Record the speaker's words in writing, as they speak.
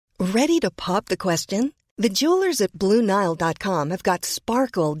Ready to pop the question? The jewelers at BlueNile.com have got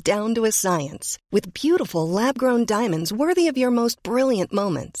sparkle down to a science with beautiful lab-grown diamonds worthy of your most brilliant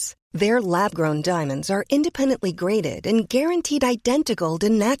moments. Their lab-grown diamonds are independently graded and guaranteed identical to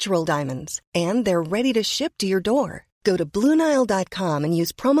natural diamonds, and they're ready to ship to your door. Go to BlueNile.com and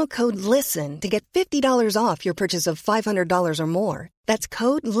use promo code LISTEN to get $50 off your purchase of $500 or more. That's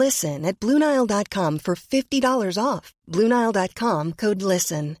code LISTEN at BlueNile.com for $50 off. BlueNile.com, code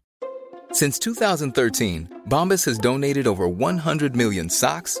LISTEN. Since 2013, Bombas has donated over 100 million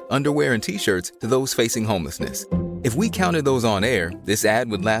socks, underwear, and T-shirts to those facing homelessness. If we counted those on air, this ad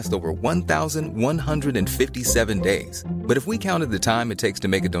would last over 1,157 days. But if we counted the time it takes to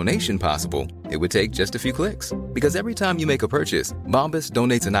make a donation possible, it would take just a few clicks. Because every time you make a purchase, Bombas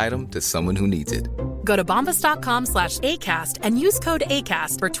donates an item to someone who needs it. Go to bombas.com/ACAST and use code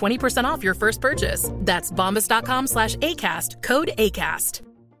ACAST for 20% off your first purchase. That's bombas.com/ACAST, code ACAST.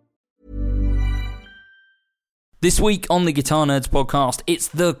 This week on the Guitar Nerds podcast, it's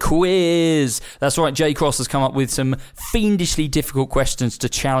the quiz. That's right, Jay Cross has come up with some fiendishly difficult questions to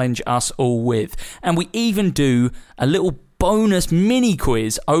challenge us all with. And we even do a little bonus mini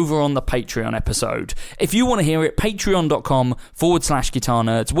quiz over on the Patreon episode. If you want to hear it, patreon.com/Guitar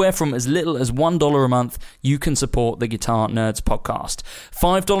Nerds, where from as little as $1 a month, you can support the Guitar Nerds podcast.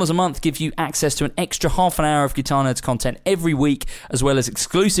 $5 a month gives you access to an extra half an hour of Guitar Nerds content every week, as well as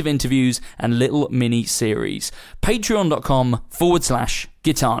exclusive interviews and little mini series.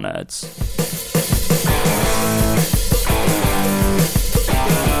 Patreon.com/Guitar Nerds.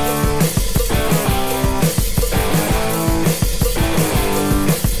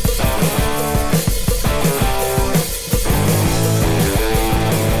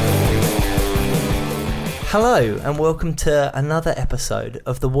 Hello and welcome to another episode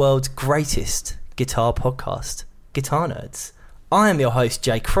of the world's greatest guitar podcast, Guitar Nerds. I am your host,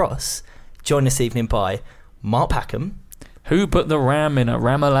 Jay Cross, joined this evening by Mark Packham. Who put the ram in a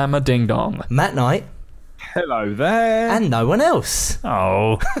Ramalama Ding Dong? Matt Knight. Hello there. And no one else.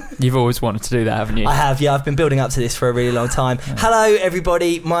 Oh, you've always wanted to do that, haven't you? I have, yeah. I've been building up to this for a really long time. Hello,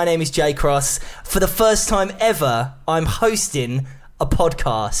 everybody. My name is Jay Cross. For the first time ever, I'm hosting a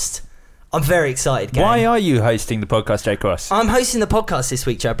podcast. I'm very excited, gang. Why are you hosting the podcast, Jay Cross? I'm hosting the podcast this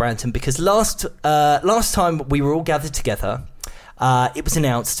week, Joe Branton, because last time we were all gathered together, it was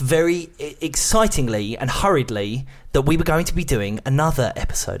announced very excitingly and hurriedly that we were going to be doing another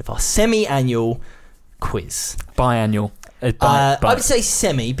episode of our semi-annual quiz. Biannual. I would say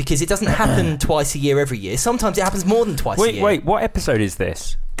semi, because it doesn't happen twice a year every year. Sometimes it happens more than twice a year. Wait, what episode is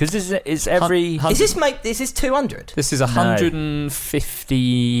this? Because this is every... Is this 200? This is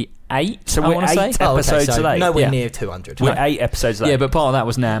 158. So we're 8 episodes late. Nowhere near 200. We're 8 episodes late. Yeah, but part of that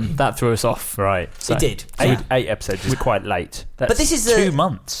was NAMM. That threw us off. Right. So. It did. 8 episodes is quite late. That's but this is 2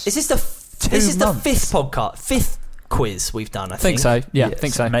 months. Is this the fifth quiz we've done, I think. So. Yeah, yes, I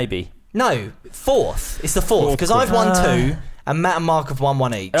think so. Maybe. No, fourth. It's the fourth, because I've won 2 and Matt and Mark have won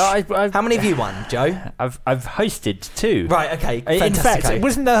 1 each. How many have you won, Joe? I've hosted 2. Right, okay. In fact, it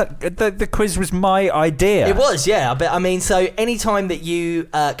wasn't the quiz was my idea. It was, yeah. But I mean, so any time that you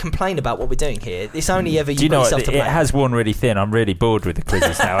complain about what we're doing here, it's only ever you put yourself to blame. It has worn really thin. I'm really bored with the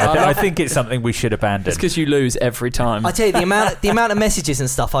quizzes now. I think it's something we should abandon. It's because you lose every time. I tell you, the amount of messages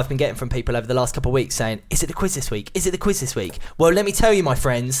and stuff I've been getting from people over the last couple of weeks saying, "Is it the quiz this week? Is it the quiz this week?" Well, let me tell you, my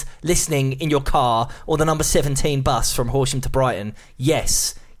friends, listening in your car or the number 17 bus from Horsham to Brighton,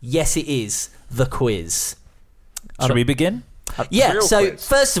 yes, it is the quiz. Shall we begin? Yeah, so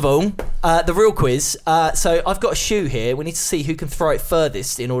first of all, the real quiz. So I've got a shoe here. We need to see who can throw it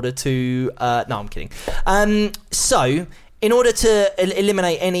furthest in order to... no, I'm kidding. So, in order to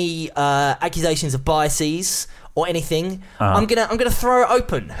eliminate any accusations of biases or anything, I'm gonna throw it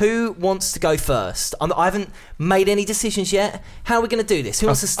open. Who wants to go first? I haven't made any decisions yet. How are we going to do this? Who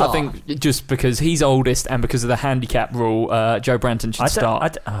wants to start? I think just because he's oldest and because of the handicap rule, Joe Branton should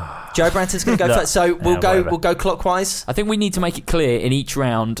start. Joe Branton's going to go first. So we'll go clockwise. I think we need to make it clear in each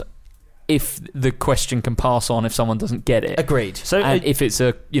round if the question can pass on if someone doesn't get it. Agreed. So if it's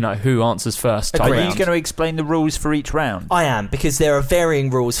who answers first. Are you going to explain the rules for each round? I am, because there are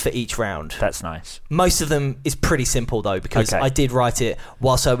varying rules for each round. That's nice. Most of them is pretty simple though, because I did write it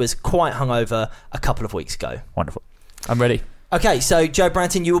whilst I was quite hungover a couple of weeks ago. Wonderful. I'm ready. Okay, so Joe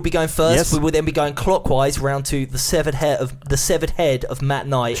Branton, you will be going first. Yes. We will then be going clockwise round to the severed head of Matt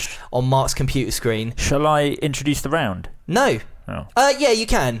Knight on Mark's computer screen. Shall I introduce the round? No. Oh. Yeah, you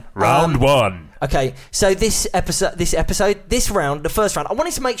can. Round 1. Okay, so this round, the first round, I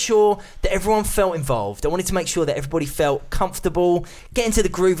wanted to make sure that everyone felt involved. I wanted to make sure that everybody felt comfortable, get into the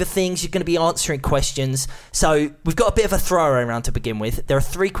groove of things. You're going to be answering questions. So we've got a bit of a throwaway round to begin with. There are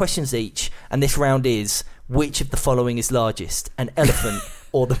 3 questions each, and this round is, which of the following is largest, an elephant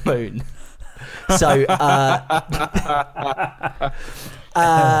or the moon? So,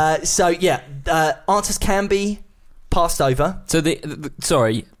 answers can be passed over. So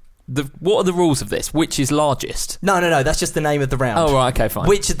what are the rules of this? Which is largest? No, that's just the name of the round. Oh, right, okay, fine.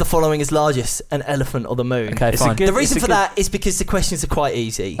 Which of the following is largest, an elephant or the moon? Okay, fine. The reason for that is because the questions are quite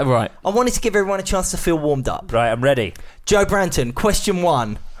easy. Oh, right. I wanted to give everyone a chance to feel warmed up. Right, I'm ready. Joe Branton, question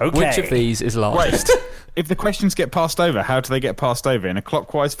 1. Okay. Which of these is largest? Wait, if the questions get passed over, how do they get passed over? In a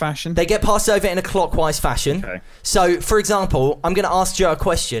clockwise fashion? They get passed over in a clockwise fashion. Okay. So, for example, I'm going to ask Joe a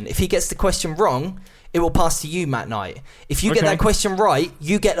question. If he gets the question wrong, it will pass to you, Matt Knight. If you get that question right,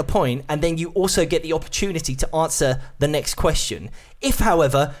 you get a point, and then you also get the opportunity to answer the next question. If,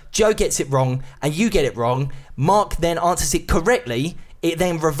 however, Joe gets it wrong and you get it wrong, Mark then answers it correctly. It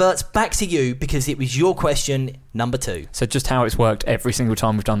then reverts back to you because it was your question, number 2. So just how it's worked every single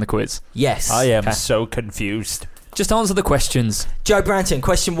time we've done the quiz. Yes. I am so confused. Just answer the questions. Joe Branton,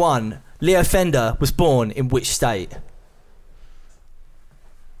 question 1. Leo Fender was born in which state?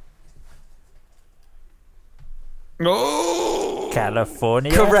 Oh!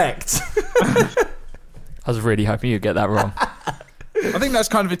 California. Correct. I was really hoping you'd get that wrong. I think that's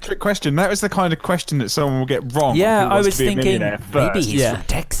kind of a trick question. That was the kind of question that someone will get wrong. Yeah, who I wants was to be a thinking millionaire maybe first. he's from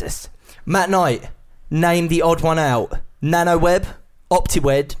Texas. Matt Knight, name the odd one out. NanoWeb,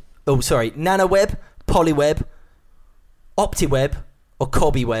 OptiWeb, NanoWeb, PolyWeb, OptiWeb, or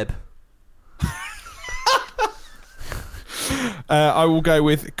CobbyWeb? I will go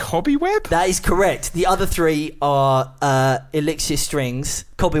with CobbyWeb. That is correct. The other 3 are Elixir strings.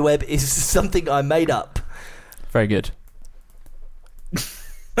 CobbyWeb is something I made up. Very good.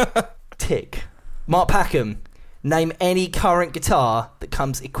 Tick. Mark Packham, name any current guitar that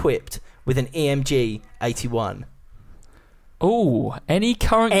comes equipped with an EMG 81. Oh, any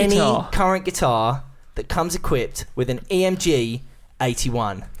current guitar? Any current guitar that comes equipped with an EMG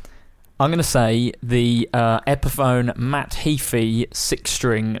 81. I'm going to say the Epiphone Matt Heafy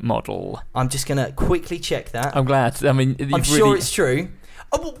 6-string model. I'm just going to quickly check that. I'm glad. I mean, I'm sure it's true.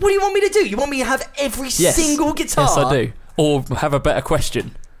 Oh, what do you want me to do? You want me to have every single guitar? Yes, I do. Or have a better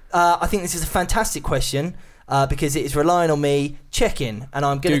question. I think this is a fantastic question because it is relying on me checking, and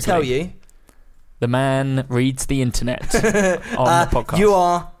I'm going to tell you. The man reads the internet on the podcast. You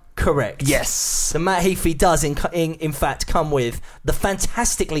are correct. Yes. The Matt Heafy does, in fact, come with the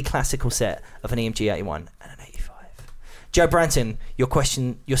fantastically classical set of an EMG 81 and an 85. Joe Branton,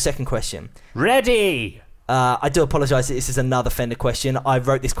 your second question. Ready. I do apologise that this is another Fender question. I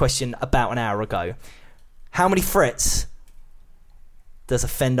wrote this question about an hour ago. How many frets does a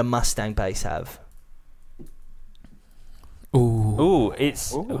Fender Mustang bass have? Ooh.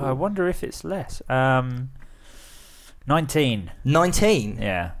 I wonder if it's less. 19. 19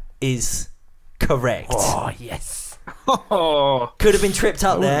 Yeah. is correct. Oh, yes. Could have been tripped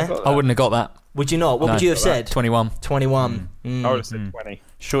up there. I wouldn't have got that. Would you not? What No. would you have said? 21. 21. I would have said 20.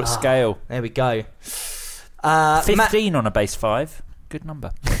 Short scale. There we go. 15 on a bass 5. Good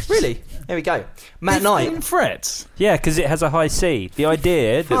number. Really? There we go. Matt Knight. 15 frets. Yeah, because it has a high C. The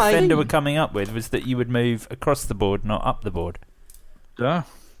idea that High. Fender were coming up with was that you would move across the board, not up the board. Yeah.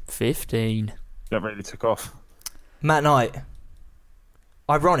 15. That really took off. Matt Knight.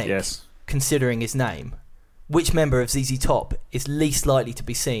 Ironic, Yes. considering his name. Which member of ZZ Top is least likely to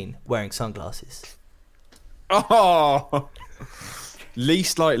be seen wearing sunglasses? Oh!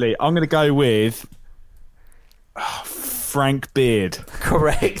 Least likely. I'm going to go with Frank Beard.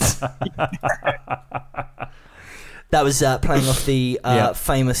 Correct. That was playing off the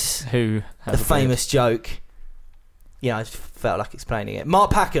famous Who has a beard? joke. Yeah, I felt like explaining it.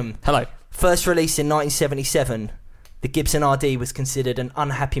 Mark Packham. Hello. First released in 1977, the Gibson RD was considered an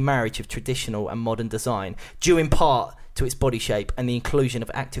unhappy marriage of traditional and modern design, due in part to its body shape and the inclusion of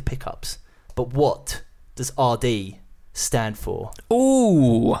active pickups. But what does RD stand for?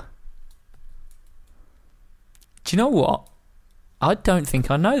 Ooh. Do you know what? I don't think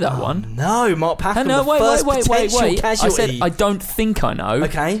I know that one. No, Mark Packham, No, the first potential wait. I casualty. said I don't think I know.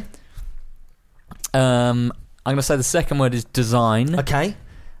 Okay, I'm going to say the second word is design. okay.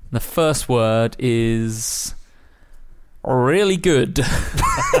 The first word is really good.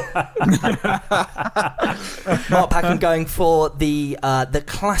 Mark Packham going for the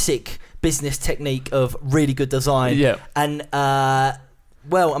classic business technique of really good design. Yeah. And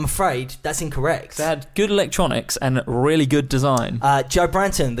Well, I'm afraid that's incorrect. They had good electronics and really good design. Joe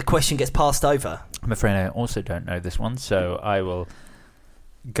Branton, the question gets passed over. I'm afraid I also don't know this one, so I will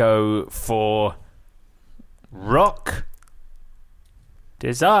go for rock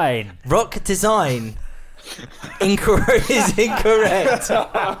design. Rock design. Is incorrect.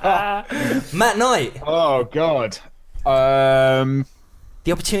 Matt Knight. Oh, God.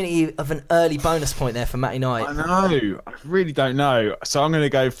 The opportunity of an early bonus point there for Matty Knight. I know. I really don't know. So I'm going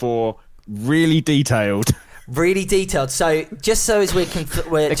to go for really detailed. Really detailed. So just so as it comes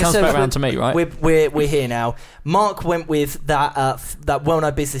back around to me, right? We're here now. Mark went with that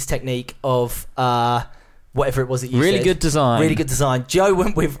well-known business technique of whatever it was that you said. Really good design. Really good design. Joe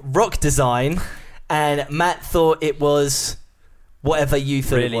went with rock design, and Matt thought it was whatever you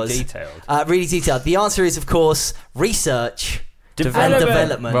thought it was. Really detailed. Really detailed. The answer is, of course, research. And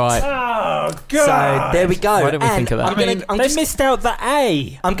development. Right. Oh, God. So there we go. Why did we think of that? They missed out the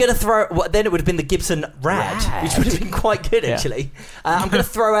A. I'm going to throw... then it would have been the Gibson Rad, which would have been quite good, actually. I'm going to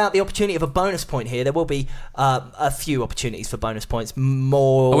throw out the opportunity of a bonus point here. There will be a few opportunities for bonus points.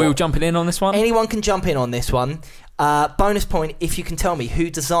 More... Are we all jumping in on this one? Anyone can jump in on this one. Bonus point if you can tell me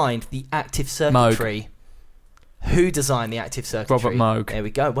who designed the active circuitry. Who designed the active circuitry? Robert Moog. There we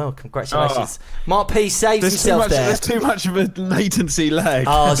go. Well, congratulations. Mark P saves himself there. There's too much of a latency lag.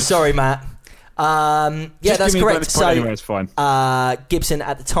 Oh, sorry, Matt. Yeah, that's correct. So, anyway, it's fine. Gibson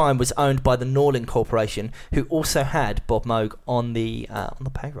at the time was owned by the Norlin Corporation, who also had Bob Moog on the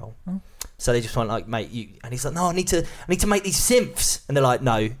payroll. Oh. So they just went like, mate, you, and he's like, no, I need to make these synths, and they're like,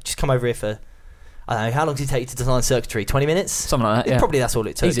 no, just come over here for, I don't know, how long did it take you to design circuitry? 20 minutes, something like that. Yeah. Probably that's all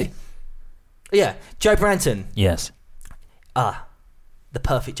it took. Easy. Yeah, Joe Branton. Yes. The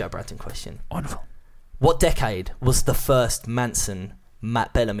perfect Joe Branton question. Wonderful. What decade was the first Manson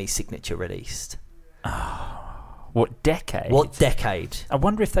Matt Bellamy signature released? What decade? What decade? I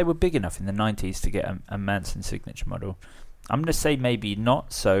wonder if they were big enough in the 90s to get a Manson signature model. I'm going to say maybe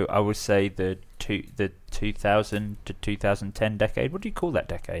not, so I would say the 2000 to 2010 decade. What do you call that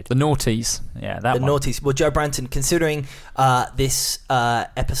decade? The noughties. Yeah, that the one. noughties. Well, Joe Branton, considering this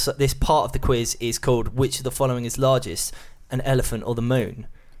episode, this part of the quiz is called "Which of the following is largest, an elephant or the moon?"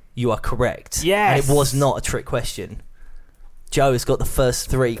 You are correct. Yes. And it was not a trick question. Joe has got the first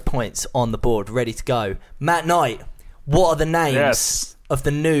 3 points on the board, ready to go. Matt Knight, what are the names of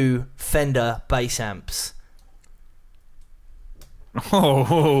the new Fender bass amps?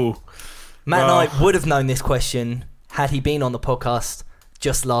 Oh, Matt Knight would have known this question had he been on the podcast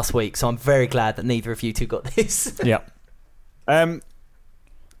just last week, so I'm very glad that neither of you two got this. Yeah. I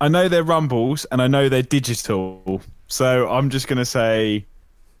know they're Rumbles and I know they're digital, so I'm just going to say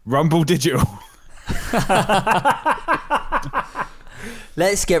Rumble Digital.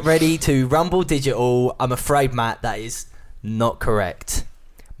 Let's get ready to Rumble Digital. I'm afraid, Matt, that is not correct.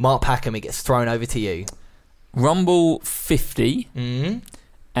 Mark Packham, it gets thrown over to you. Rumble 50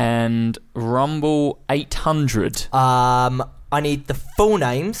 and Rumble 800. I need the full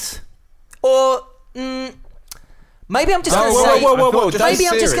names, or maybe I'm just going to say. Whoa!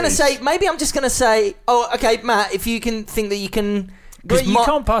 Maybe I'm just going to say. Oh, okay, Matt. If you can think that you can, but you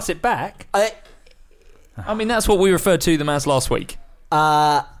can't pass it back. I mean, that's what we referred to them as last week.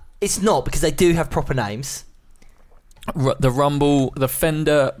 It's not, because they do have proper names. The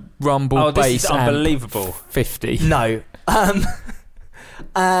Fender Rumble bass this is unbelievable. 50. No.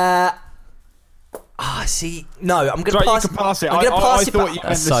 See, no, I'm going to pass. You can pass it. I'm going to pass it. I thought you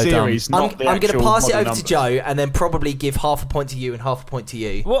meant the series, not the I'm going to pass it over numbers. to Joe, and then probably give half a point to you and half a point to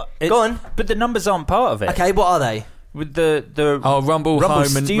you. What? Go on. But the numbers aren't part of it. Okay, what are they? With the Rumble Home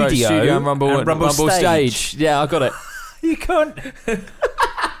Studio and Rumble Stage. Yeah, I got it. You can't.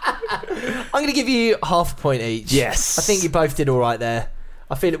 I'm going to give you half a point each. Yes. I think you both did all right there.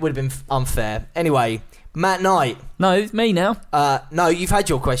 I feel it would have been unfair. Anyway, Matt Knight. No, it's me now. No, you've had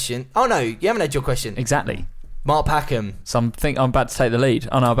your question. Oh, no, you haven't had your question. Exactly. Mark Packham. So I'm about to take the lead.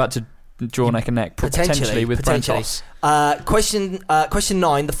 Oh, no, I'm about to draw neck and neck. Potentially with Brentos. Question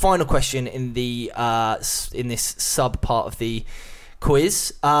 9, the final question in the in this sub part of the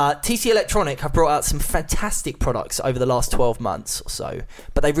quiz. TC Electronic have brought out some fantastic products over the last 12 months or so,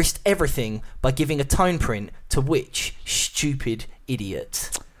 but they risked everything by giving a tone print to which stupid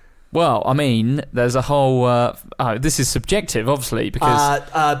idiot? Well, I mean, there's a whole... this is subjective, obviously,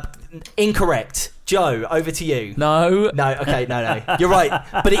 because... Incorrect. Joe, over to you. No. Okay, no. You're right,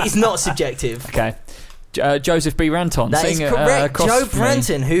 but it is not subjective. Okay. Joseph B. Ranton. That is correct. Joe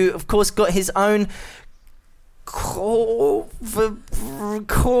Branton, who, of course, got his own vibrato.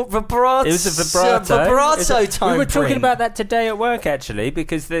 It was a vibrato. Vibrato tone. We were talking print. about that today at work, actually,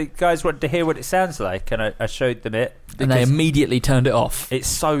 because the guys wanted to hear what it sounds like, and I showed them it. And they immediately turned it off. It's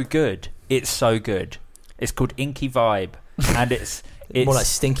so good. It's so good. It's called Inky Vibe, and it's more like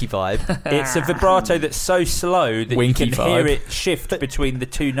Stinky Vibe. It's a vibrato that's so slow that Winky you can vibe. hear it shift between the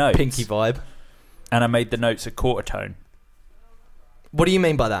two notes. Pinky Vibe. And I made the notes a quarter tone. What do you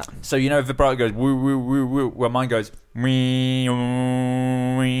mean by that? So you know vibrato goes woo woo woo woo, where mine goes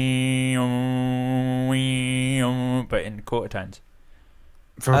but in quarter tones.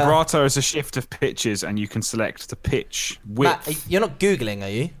 Vibrato is a shift of pitches, and you can select the pitch width. Matt, you're not Googling, are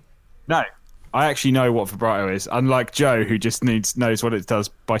you? No, I actually know what vibrato is. Unlike Joe, who just knows what it does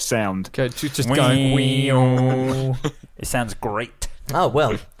by sound. Okay, just going. It sounds great. Oh,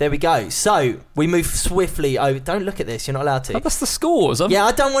 well, there we go. So, we move swiftly over. Don't look at this, you're not allowed to. Oh, that's the scores. Yeah,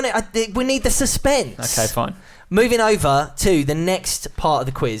 I don't want it. We need the suspense. Okay, fine. Moving over to the next part of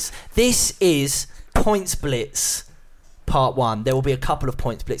the quiz. This is Points Blitz Part 1. There will be a couple of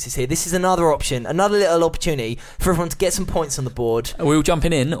Points Blitzes here. This is another option, another little opportunity for everyone to get some points on the board. Are we all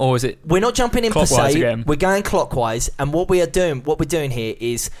jumping in, or is it? We're not jumping in per Clockwise se. again. We're going clockwise, and what we're doing here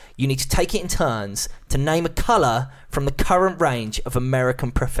is you need to take it in turns to name a colour from the current range of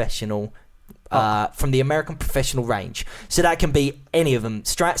American Professional. From the American Professional range. So that can be any of them: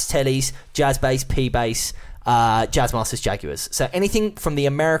 Strats, Tellys, Jazz Bass, P Bass, Jazz Masters, Jaguars. So anything from the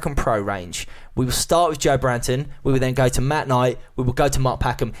American Pro range. We will start with Joe Branton. We will then go to Matt Knight. We will go to Mark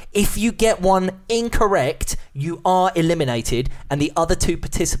Packham. If you get one incorrect, you are eliminated, and the other two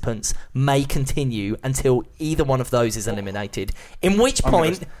participants may continue until either one of those is eliminated. In which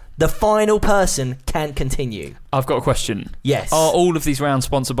point, the final person can continue. I've got a question. Yes. Are all of these rounds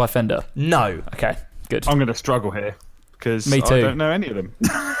sponsored by Fender? No. Okay, good. I'm going to struggle here because Me too. I don't know any of them.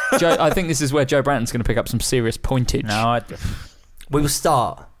 Joe, I think this is where Joe Branton's going to pick up some serious pointage. No, We will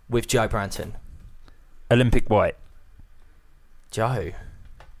start with Joe Branton. Olympic white. Joe,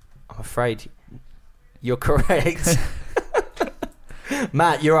 I'm afraid you're correct.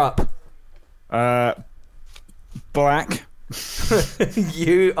 Matt, you're up. Black.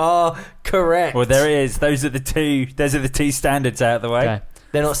 You are correct. Well, there it is. Those are the two standards out of the way. Okay.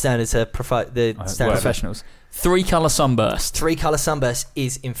 They're not standards, they're standard Professionals. 3-colour sunburst. 3-colour sunburst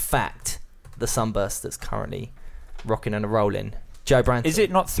is, in fact, the sunburst that's currently rocking and rolling. Joe Branton. Is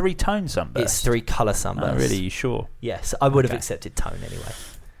it not 3-tone sunburst? It's 3-colour sunburst. Oh, really? You sure? Yes, I would have Okay. accepted tone anyway.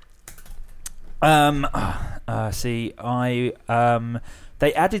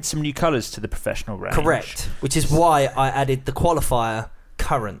 They added some new colours to the professional range. Correct. Which is why I added the qualifier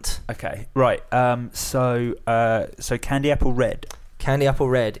current. Okay, right. So candy apple red. Candy apple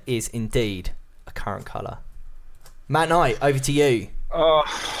red is indeed a current colour. Matt Knight, over to you.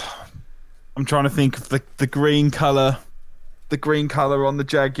 I'm trying to think of the green colour. The green colour on the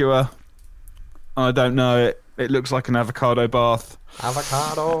Jaguar. I don't know it. It looks like an avocado bath.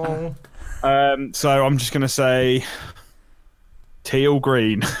 Avocado. So I'm just going to say teal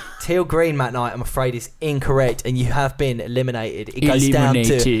green. Teal green, Matt Knight, I'm afraid is incorrect, and you have been eliminated. It goes down to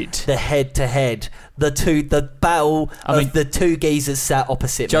Eliminated. the head-to-head. The battle of the two geezers sat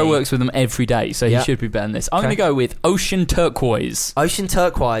opposite Joe me. works with them every day, so Yep. he should be better than this. I'm Okay. going to go with ocean turquoise. Ocean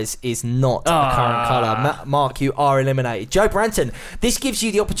turquoise is not a current colour. Mark, you are eliminated. Joe Branton, this gives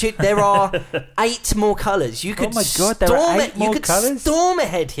you the opportunity. There are 8 more colours. You could Oh my God, there are 8 more You could colours? storm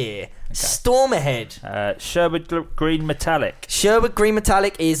ahead here. Storm ahead. Sherwood green metallic. Sherwood Green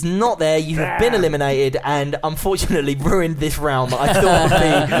Metallic is not there. You have been eliminated and unfortunately ruined this round that I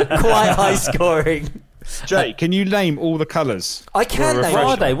thought would be quite high scoring. Jay, can you name all the colours? I can For a name What are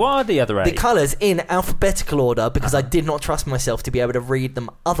refresher. they? What are the other 8? the colours in alphabetical order because I did not trust myself to be able to read them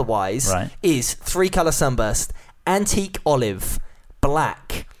otherwise. Right. Is 3-colour sunburst, antique olive,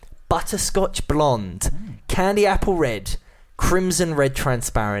 black, butterscotch blonde, candy apple red, crimson red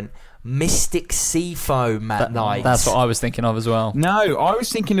transparent, mystic sea foam, Matt Knight. That's what I was thinking of as well. No, I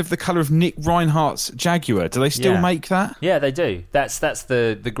was thinking of the colour of Nick Reinhardt's Jaguar. Do they still Yeah. make that? Yeah, they do. That's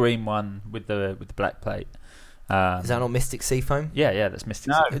the green one with the black plate. Is that not mystic sea foam? Yeah, that's Mystic.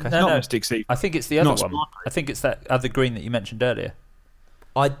 No, Sea. it's not Mystic Sea. I think it's the other Not one. sparkly. I think it's that other green that you mentioned earlier.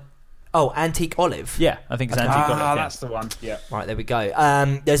 Antique olive. Yeah, I think it's antique olive. Yeah. That's the one. Yeah. Right, there we go.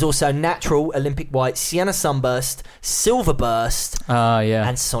 There's also natural, Olympic white, sienna sunburst, silver burst, Yeah.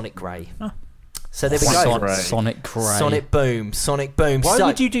 and sonic grey. So there we go. Sonic grey. Sonic grey. Sonic boom, sonic boom. Why So-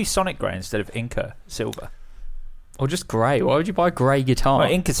 would you do Sonic Grey instead of Inca Silver? Or just grey. Why would you buy a grey guitar?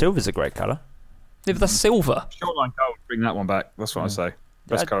 Well, Inca Silver's a great colour. If that's silver. Shoreline Gold, bring that one back. That's what I say.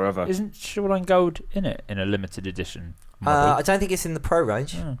 Best colour ever. Isn't Shoreline Gold in it in a limited edition model? I don't think it's in the pro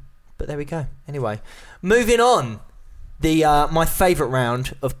range, But there we go. Anyway, moving on. The my favourite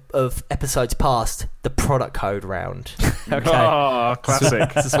round of episodes past, the product code round. Okay. Oh,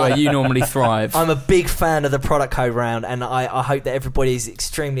 classic. This is where you normally thrive. I'm a big fan of the product code round, and I hope that everybody is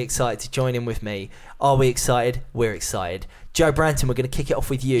extremely excited to join in with me. Are we excited? We're excited. Joe Branton, we're going to kick it off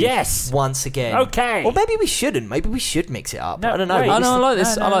with you. Yes. Once again. Okay. Or maybe we shouldn't. Maybe we should mix it up. No, I don't know. wait. I know, I like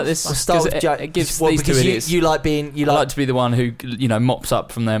this. No, I like this. We'll start with Joe. It gives Well, these two because idiots. you like being. You I like like. to be the one who mops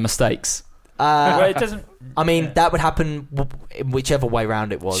up from their mistakes. Well, it doesn't. I mean, that would happen whichever way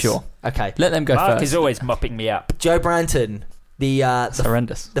round it was. Sure. Okay. Let them go Mark first. is always mopping me up. Joe Branton. It's The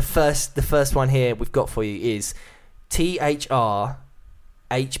horrendous. the first one here we've got for you is THR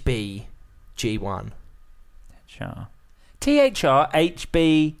HB G1. THR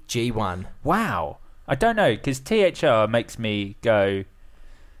HB. G1. Wow. I don't know, because THR makes me go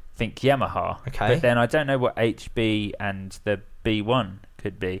think Yamaha. Okay. But then I don't know what HB and the B1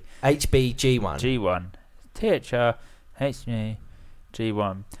 could be. HB G1. G1. THR HB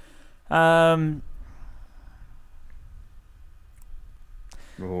G1.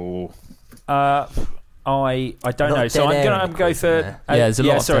 Oh. I don't Not know, so dead air I'm in the going to go quiz, for. isn't Yeah, there's a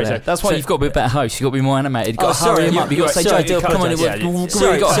lot of sorry, there. sorry. That's why So- you've got to be a better host. You've got to be more animated. You've got to sorry, hurry him up. You've got to say, sorry, Joe, come on. yeah, You've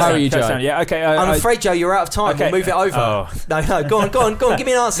sorry, got to sorry, hurry, Carry Joe. on, yeah, okay. I'm afraid, Joe, you're out of time. Okay. We'll move it over. Oh. No, go on. Give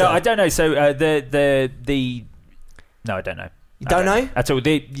me an answer. No, I don't know. So the no, I don't know. You don't know? At all.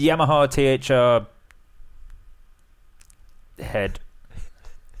 The Yamaha THR head.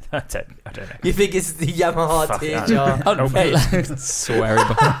 I don't know. You think it's the Yamaha Fuck THR? Oh, head? sweary.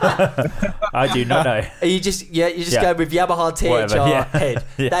 I do not know. Are you just Yeah. going with Yamaha THR Whatever, yeah. head?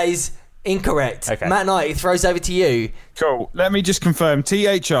 Yeah. That is incorrect. Okay. Matt Knight, it throws over to you. Cool. Let me just confirm.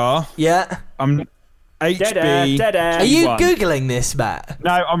 THR. Yeah. I'm HB. Dead Are you G1. googling this, Matt?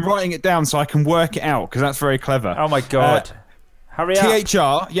 No, I'm writing it down so I can work it out because that's very clever. Oh my god! Hurry up!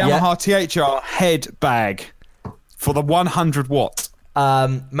 THR, Yamaha THR head bag for the 100 watt.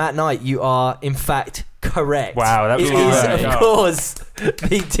 Matt Knight, you are in fact correct. Wow, that was It great. is, of course, the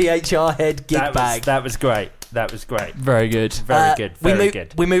THR head gig bag. That was great. That was great. Very good. Very good. Very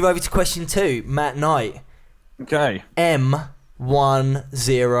good. We move over to question 2. Matt Knight, Okay.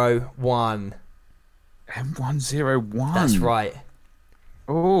 M101. M101. That's right.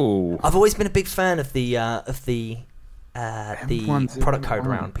 Oh. I've always been a big fan of the product code 101.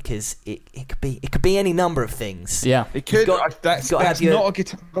 round because it could be any number of things. Yeah. It could. got- That's you've got to have your- not a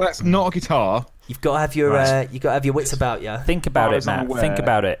guitar. That's not a guitar. You've got to have your Right. wits about you. Think about as it, I'm Matt. aware. Think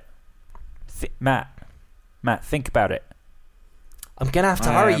about it. Matt, think about it. I'm gonna have to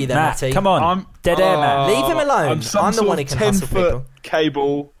hurry you there, Matt, Matty. come on. I'm Dead air, Matt. Leave him alone. some I'm the sort one of who can hustle 10-foot people.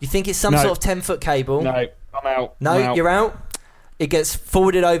 cable. You think it's some No. sort of 10-foot cable? No, I'm out. No, I'm out. you're out. It gets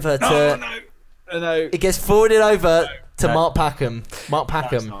forwarded over to. No. It gets forwarded over to No. Mark Packham. Mark No, it's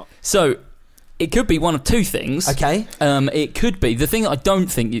Packham. not. So it could be one of two things. Okay. It could be the thing I don't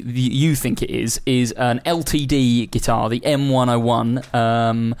think you think it is an LTD guitar, the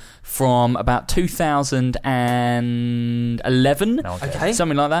M101, from about 2011. Okay.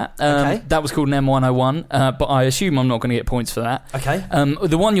 Something like that. Okay. That was called an M101, but I assume I'm not going to get points for that. Okay.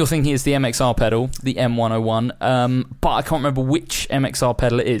 The one you're thinking is the MXR pedal, the M101, but I can't remember which MXR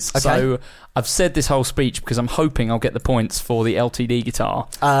pedal it is. Okay. So I've said this whole speech because I'm hoping I'll get the points for the LTD guitar.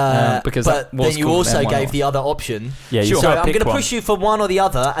 Because but that was then you called an also M101. gave the other option. Yeah, Sure. you've So got to I'm pick going to one. push you for one or the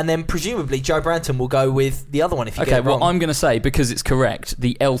other, and then presumably Joe Branton will go with the other one if you Okay, get it well, wrong. I'm going to say, because it's correct,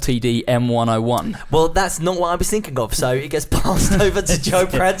 the LTD M101. Well, that's not what I was thinking of, so it gets passed over to Joe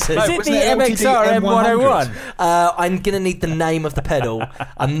Branton. No, Is it wasn't the it LTD MXR M101? I'm going to need the name of the pedal.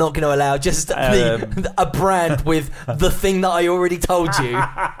 I'm not going to allow just a brand with the thing that I already told you.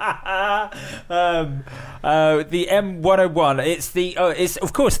 The M101. It's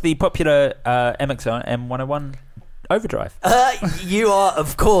of course the popular MXR M101 Overdrive. You are,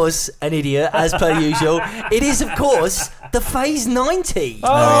 of course, an idiot, as per usual. It is, of course, the Phase 90. Come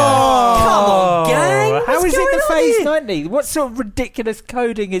on, gang. How What's is it going the on Phase here? 90? What sort of ridiculous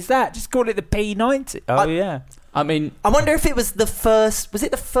coding is that? Just call it the P90. Oh, yeah. I mean, I wonder if it was the first. Was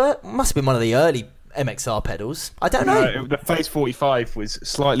it the first? Must have been one of the early MXR pedals. I don't know. No, the Phase 45 was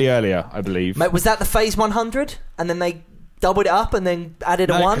slightly earlier, I believe. Mate, was that the Phase 100? And then they doubled it up and then added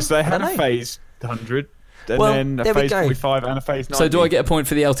a one? because they I had don't a know. Phase 100, and Well, then a there we Phase go. 45 and a Phase 90. so do I get a point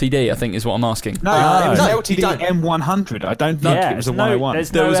for the LTD, I think is what I'm asking. No, No, it was you LTD don't. M100. I don't think Yeah, it was a no, 101.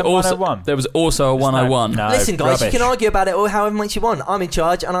 there's There no was M101. there was also a 101. No, Listen, guys, rubbish. you can argue about it or however much you want. I'm in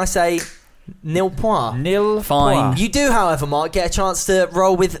charge and I say nil point. Nil Fine. point. You do, however, Mark, get a chance to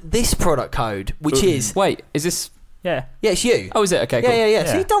roll with this product code, which is... Wait, is this? Yeah. Yeah, it's you. Oh, is it? Okay, cool. Yeah. Yeah.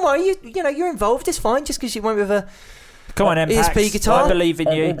 So don't worry, you know, you're involved. It's fine, just because you went with a Come on, Empax. ESP guitar. I believe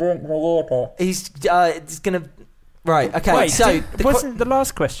in you. He's gonna. Right. Okay. Wait, so wasn't the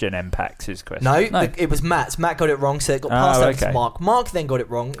last question Empax's question? No, No. it was Matt's. Matt got it wrong, so it got passed over to Mark. Mark then got it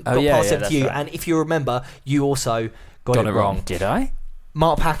wrong, got passed over to you. right. And if you remember, you also got it wrong. Did I?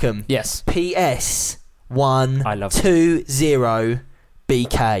 Mark Packham. Yes. PS I love it. 120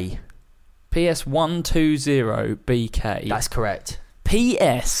 BK. PS 120 BK. That's correct.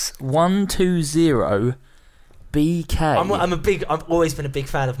 PS 120 BK. I've always been a big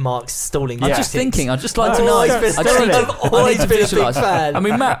fan of Mark's stalling. I'm just thinking. I'd just like to I've know. always been- I've always been a big visualise. fan. I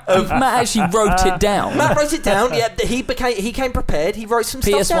mean, Matt actually wrote it down. Matt wrote it down. Yeah, he came prepared. He wrote some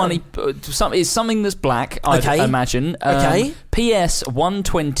stuff down. PS1 is something that's black. I'd Okay. imagine. Okay. PS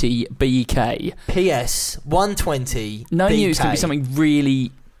 120 BK. PS 120. Knowing you, BK. it's going to be something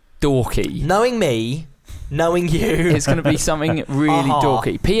really dorky. Knowing me, knowing you, It's going to be something really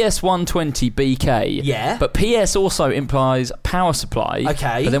dorky. PS 120 BK. Yeah. But PS also implies power supply.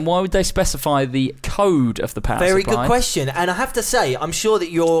 Okay. But then why would they specify the code of the power Very supply? good question. And I have to say, I'm sure that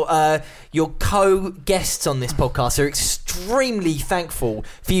your co-guests on this podcast are extremely thankful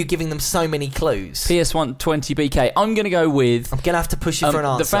for you giving them so many clues. PS 120 BK. I'm going to go with. I'm going to have to push you for an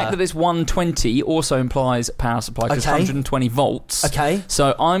answer. The fact that it's 120 also implies power supply because Okay. 120 volts. Okay.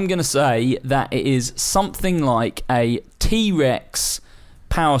 So I'm going to say that it is something like a T-Rex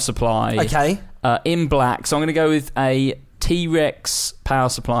power supply. Okay. In black. So I'm going to go with a T-Rex power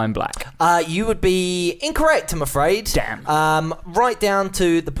supply in black. You would be incorrect, I'm afraid. Damn. Right down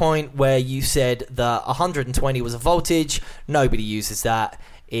to the point where you said that 120 was a voltage. Nobody uses that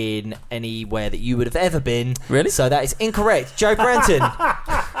in anywhere that you would have ever been. Really? So that is incorrect. Joe Branton,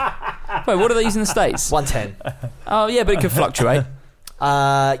 Wait, what are they using in the States? 110. Oh, yeah, but it could fluctuate.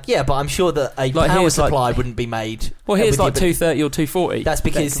 Yeah, but I'm sure that a Like, power here's like- supply wouldn't be made. Well, here's with like the- 230 or 240. That's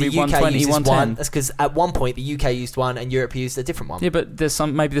because That the could be UK 120, uses 110. one. That's because at one point the UK used one and Europe used a different one. Yeah, but there's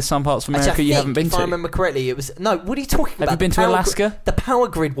some parts of Actually, America I you think, haven't been if to. I remember correctly, it was no. What are you talking about? Have you been The to power Alaska? The power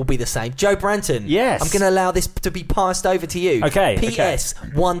grid will be the same. Joe Branton. Yes. I'm going to allow this to be passed over to you. Okay, PS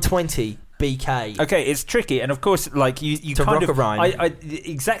 120 BK. Okay, it's tricky, and of course, like you To kind rock of a rhyme. I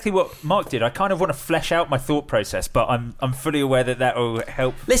exactly what Mark did. I kind of want to flesh out my thought process, but I'm fully aware that will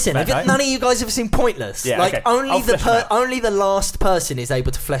help. Listen, Matt, none of you guys have seen Pointless. Yeah, like okay. I'll only flesh them out. only the last person is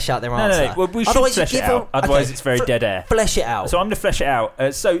able to flesh out their answer. No. Well, we should Otherwise, you flesh it give out. all- Otherwise, okay, it's very dead air. Flesh it out. So I'm going to flesh it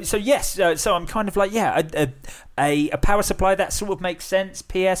out. So yes. So I'm kind of like, yeah, a power supply that sort of makes sense.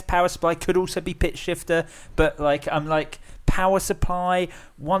 PS power supply could also be pitch shifter, but like I'm like power supply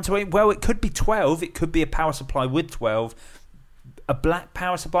 120. Well, it could be 12. It could be a power supply with 12. A black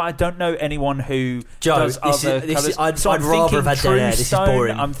power supply. I don't know anyone who Joe, does other colours. I'd So I'm rather have had thinking dead air. This is Stone.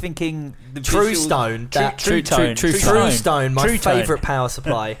 boring. I'm thinking the True visual- Stone. True Tone. True Stone, my True Tone. favourite power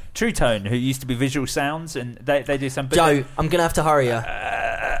supply. True Tone, who used to be Visual Sounds, and they do some. Joe, I'm going to have to hurry you.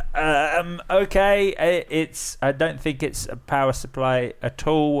 Okay, I don't think it's a power supply at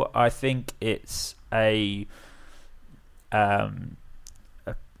all. I think it's a.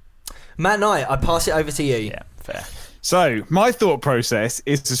 Matt Knight, I pass it over to you. Yeah, fair. So, my thought process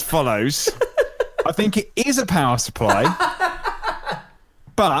is as follows. I think it is a power supply,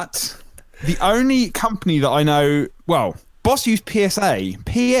 but the only company that I know, well, Boss used PSA.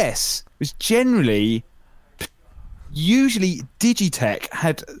 PS was usually Digitech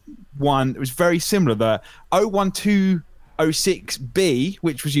had one that was very similar, the 01206B,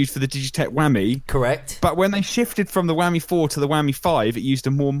 which was used for the Digitech Whammy. Correct. But when they shifted from the Whammy 4 to the Whammy 5, it used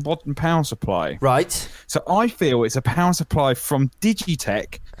a more modern power supply. Right. So I feel it's a power supply from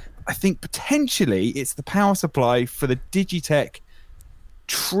Digitech. I think potentially it's the power supply for the Digitech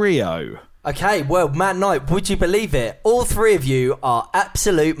Trio. Okay, well, Matt Knight, would you believe it? All three of you are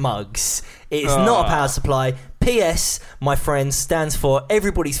absolute mugs. It is not a power supply. PS, my friends, stands for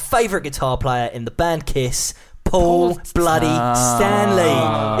everybody's favourite guitar player in the band Kiss, Paul Bloody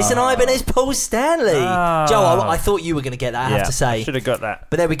Stanley. It's an Ibanez Paul Stanley. Joe, I thought you were going to get that, I have to say. Should have got that.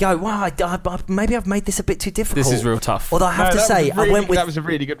 But there we go. Wow, maybe I've made this a bit too difficult. This is real tough. Although I have to that say, was really, I went with... that was a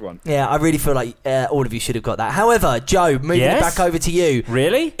really good one. Yeah, I really feel like all of you should have got that. However, Joe, moving it back over to you.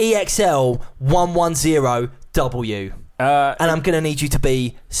 Really? EXL 110W. And I'm going to need you to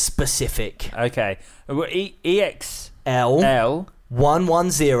be specific. Okay. Well, EXL L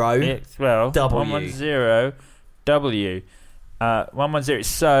 110. EXL W. 110W. 110.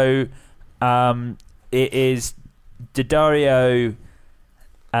 So it is D'Addario.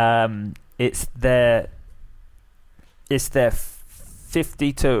 It's their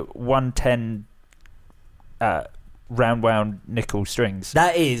 50 to 110 round wound nickel strings.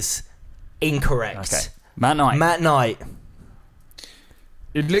 That is incorrect. Okay. Matt Knight. Matt Knight.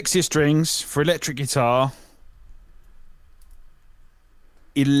 Elixir strings for electric guitar.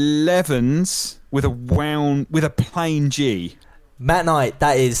 11s with a plain G. Matt Knight,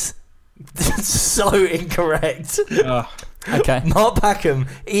 that is so incorrect. Okay. Mark Packham,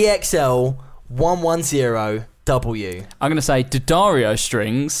 EXL 110W. I'm going to say D'Addario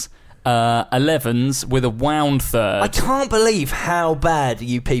strings, 11s with a wound third. I can't believe how bad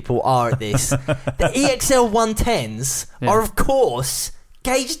you people are at this. The EXL 110s are, of course,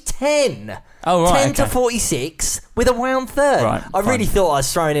 gauge 10. Oh, right, 10 to okay. 46 with a wound third. Right, I really fine. thought I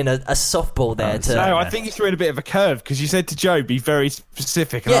was throwing in a softball there. No, I think you threw in a bit of a curve because you said to Joe, be very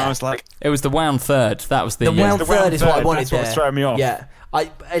specific. And Yeah. I was like, It was the wound third. That was the wound the third wound is what I third, wanted that's there. what's throwing me off. Yeah.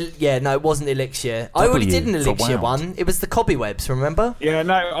 No, it wasn't Elixir. I already did an for Elixir wound. one. It was the Cobwebs, remember? yeah,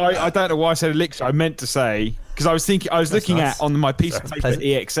 no, I don't know why I said Elixir. I meant to say, because I was looking nice. at on my piece of paper pleasant.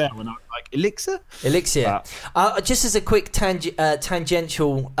 EXL, and I was like, Elixir? Elixir. Just as a quick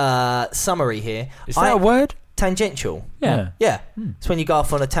tangential summary here. Is that a word? Tangential. Yeah. Yeah. It's when you go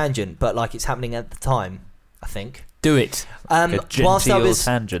off on a tangent, but like it's happening at the time, I think. Do it. A Whilst I genteel was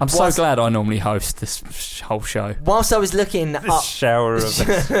tangent. I'm so glad I normally host this whole show. whilst I was looking up shower of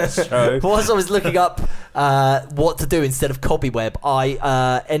a show. whilst I was looking up what to do instead of Cobweb,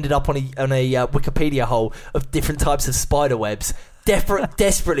 I ended up on a Wikipedia hole of different types of spider webs.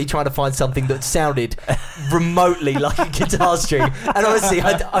 Desperately trying to find something that sounded remotely like a guitar string, and honestly,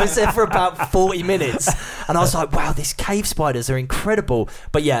 I was there for about 40 minutes, and I was like, "Wow, these cave spiders are incredible."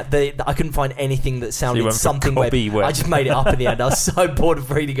 But yeah, I couldn't find anything that sounded went for something web. Cobweb. I just made it up in the end. I was so bored of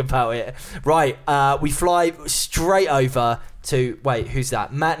reading about it. Right, we fly straight over to who's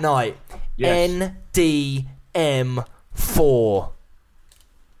that? Matt Knight, Yes. NDM4.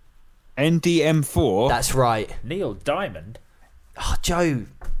 NDM4. That's right. Neil Diamond. Oh, Joe.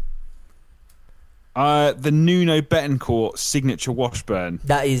 The Nuno Betancourt signature Washburn.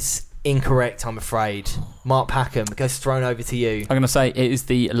 That is incorrect, I'm afraid. Mark Packham goes thrown over to you. I'm going to say it is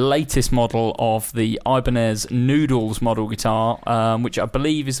the latest model of the Ibanez Noodles model guitar, which I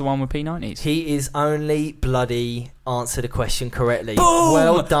believe is the one with P90s. He is only bloody answered a question correctly. Boom!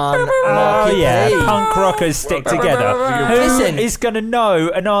 Well done, Oh Marky yeah, P. punk rockers stick together. Who Listen. is going to know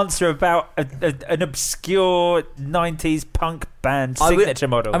an answer about an obscure 90s punk band I would- signature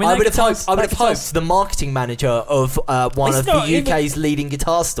model? I mean, I that would have guitar's- hoped that guitar's- the marketing manager of one It's of not the even- UK's leading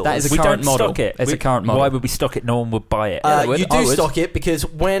guitar stores. That is a we current don't model. stock it. It's a current model. Why would we stock it? No one would buy it. they would. You I do would. stock it because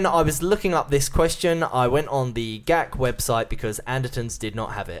when I was looking up this question, I went on the GAC website because Andertons did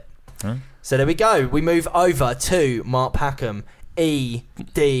not have it. So there we go. We move over to Mark Packham,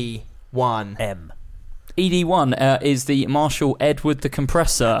 ED1. M. ED1 is the Marshall Edward the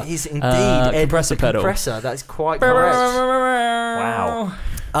compressor. It is indeed Ed compressor the pedal. compressor. That's quite correct.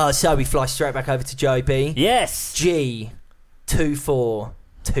 Wow. So we fly straight back over to Joe B. Yes.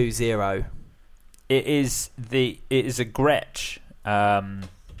 G2420. It is a Gretsch.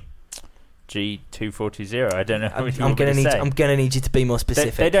 G2420. I don't know what you I'm want me gonna to need. say. I'm gonna need you to be more They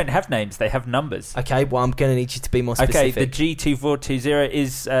specific. don't have names. They have numbers. Okay. Well, I'm gonna need you to be more Okay, specific. the G2420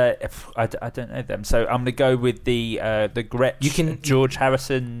 is I don't know them, so I'm gonna go with the Gretsch. You can- George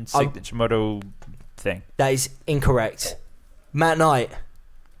Harrison signature model thing. That is incorrect. Matt Knight.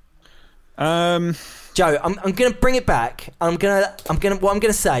 Um, Joe, I'm gonna bring it back. What I'm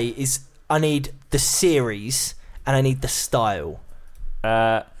gonna say is I need the series and I need the style.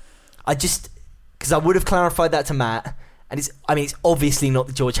 I just because I would have clarified that to Matt, and it's obviously not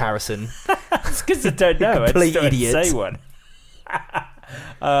the George Harrison. It's because I don't know. Complete I just don't idiot. say one.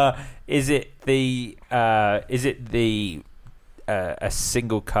 Is it the a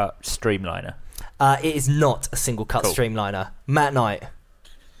single cut streamliner? It is not a single cut Cool. streamliner. Matt Knight.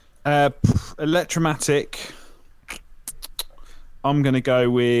 Electromatic. I'm going to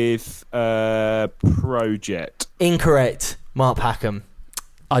go with Project. Incorrect. Mark Packham.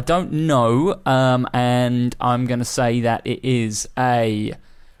 I don't know, and I'm going to say that it is a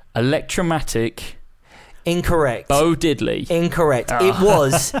Electromatic Incorrect. Bo Diddley. Incorrect. It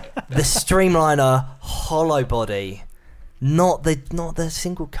was the streamliner hollow body, not the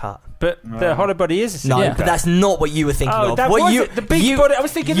single cut. But the hollow body is a No, single but cut. that's not what you were thinking Oh, of. that What was you, it, the big body. I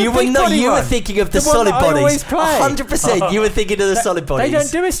was thinking you the were big not, body You were one. thinking of the The one solid that I bodies. always play. 100%. You were thinking of the solid bodies. They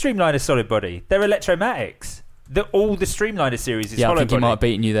don't do a streamliner solid body. They're Electromatics. All the streamliner series is Yeah, I hollow think he body. might have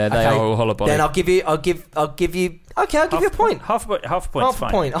beaten you there. They Okay, are all hollow body. Then I'll give you. Okay, I'll give you a point. Half a point. Half a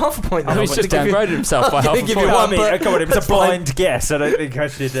fine. point. Half a point. Oh, he's just downgraded himself by I'm half gonna a give point. you one, I mean, but come on, it was a that's fine. blind guess. I don't think I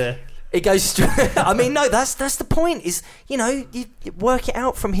should. It goes straight. I mean, no, that's the point. Is you work it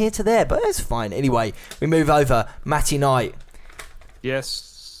out from here to there, but it's fine. Anyway, we move over. Matty Knight.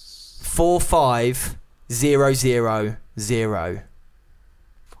 Yes. 45000. 000.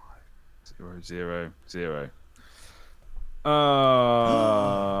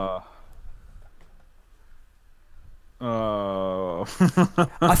 I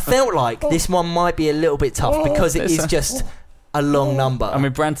felt like this one might be a little bit tough because it is just a long number. I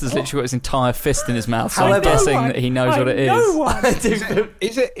mean, Branton's literally got his entire fist in his mouth, so However, I'm guessing that he knows what it is.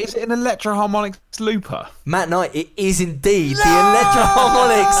 Is it an Electro-Harmonix looper? Matt Knight, it is indeed the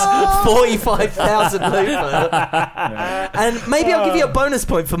Electro-Harmonix 45,000 looper. And maybe I'll give you a bonus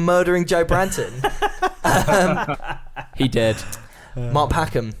point for murdering Joe Branton. He did. Mark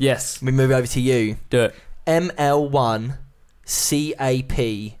Packham, Yes. we move over to you. Do it. ML1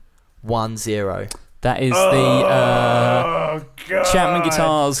 CAP10. That is the Chapman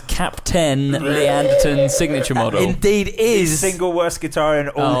Guitars Cap 10 Leanderton signature model. Indeed is. Single worst guitar in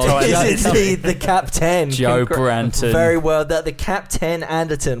all time. It is indeed the Cap 10. Joe Branton. Very well. The Cap 10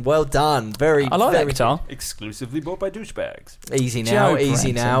 Anderton. Well done. Very. I like that very guitar. Exclusively bought by douchebags. Easy now. Joe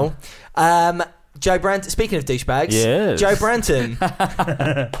Easy Branton. now. Joe Branton. Speaking of douchebags, Yes. Joe Branton.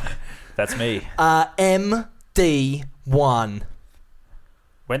 That's me. MD1.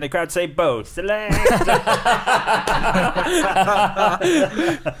 When the crowd say both, select.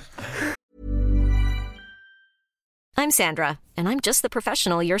 I'm Sandra, and I'm just the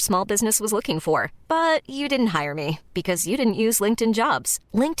professional your small business was looking for. But you didn't hire me because you didn't use LinkedIn Jobs.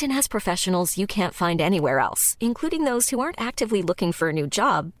 LinkedIn has professionals you can't find anywhere else, including those who aren't actively looking for a new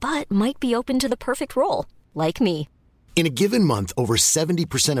job, but might be open to the perfect role, like me. In a given month, over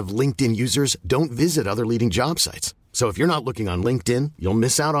 70% of LinkedIn users don't visit other leading job sites. So if you're not looking on LinkedIn, you'll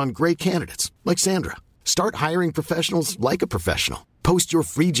miss out on great candidates like Sandra. Start hiring professionals like a professional. Post your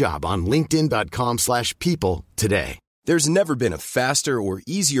free job on linkedin.com/people today. There's never been a faster or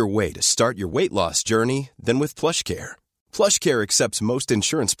easier way to start your weight loss journey than with PlushCare. PlushCare accepts most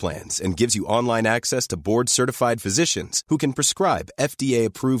insurance plans and gives you online access to board-certified physicians who can prescribe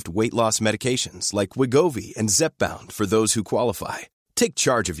FDA-approved weight loss medications like Wegovy and Zepbound for those who qualify. Take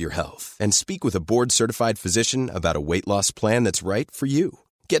charge of your health and speak with a board-certified physician about a weight loss plan that's right for you.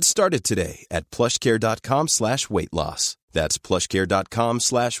 Get started today at plushcare.com/weight loss. That's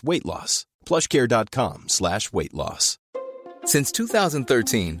plushcare.com/weight loss. plushcare.com/weight loss. Since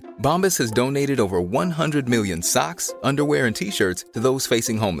 2013, Bombas has donated over 100 million socks, underwear, and T-shirts to those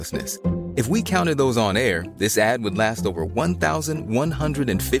facing homelessness. If we counted those on air, this ad would last over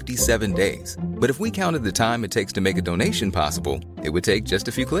 1,157 days. But if we counted the time it takes to make a donation possible, it would take just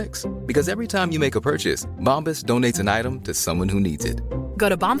a few clicks. Because every time you make a purchase, Bombas donates an item to someone who needs it. Go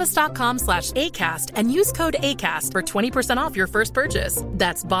to bombas.com/ACAST and use code ACAST for 20% off your first purchase.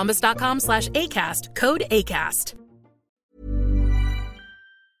 That's bombas.com/ACAST, code ACAST.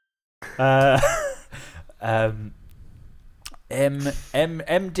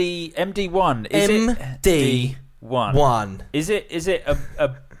 MD1. Is MD1. Is it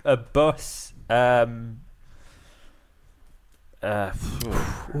a bus?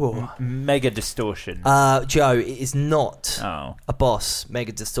 Mega Distortion. Joe, it is not a Boss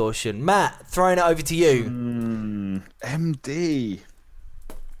Mega Distortion. Matt, throwing it over to you. MD.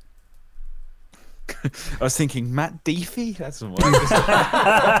 I was thinking Matt Deafy. That's the one.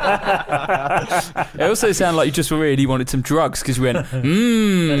 It also sounded like you just really wanted some drugs because you went,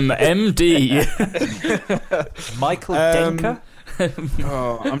 MD. Michael Denker?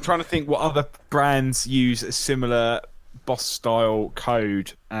 I'm trying to think what other brands use a similar Boss style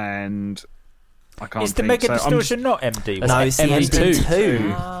code, and I can't. Is the Mega Distortion not MD? No, it's the MD2.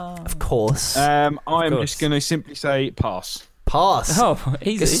 MD2. Of course. I'm just going to simply say pass. Pass. Oh,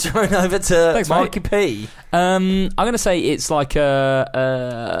 easy. It's thrown over to Thanks, Marky mate. P. I'm going to say it's like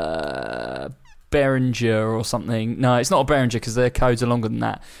a Behringer or something. No, it's not a Behringer because their codes are longer than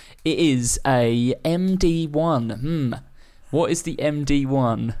that. It is a MD1. What is the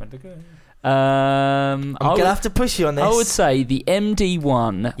MD1? I'm going to have to push you on this. I would say the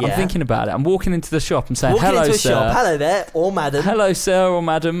MD1. Yeah. I'm thinking about it. I'm walking into the shop and saying, Walking hello, into a sir. shop. Hello there, or madam. Hello, sir or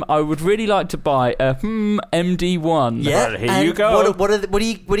madam. I would really like to buy a MD1. Yeah, Well, here and you go. What do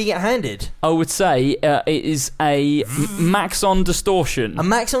you get handed? I would say it is a Maxon Distortion. A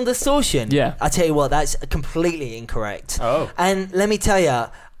Maxon Distortion? Yeah. I tell you what, that's completely incorrect. Oh. And let me tell you,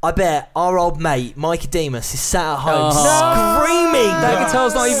 I bet our old mate, Mike Demas, is sat at home screaming. That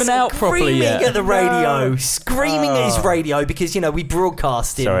guitar's not even out properly yet. Screaming at the radio. Screaming at his radio because, we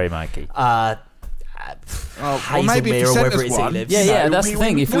broadcast in... Sorry, Mikey. maybe if Hazelmere you or sent wherever us it is he one. lives. Yeah, that's we the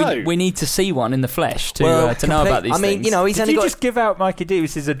thing. wouldn't If know. we need to see one in the flesh to know about these things. I mean, he's Did only you got... just give out Mikey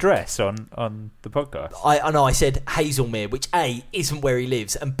Davis's address on the podcast? I know, I said Hazelmere, which A, isn't where he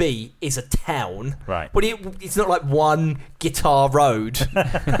lives, and B, is a town. Right. But it's not like one guitar road.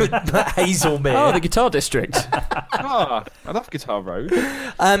 Hazelmere. Oh, the Guitar District. I love Guitar Road.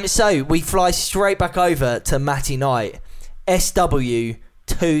 So we fly straight back over to Matty Knight.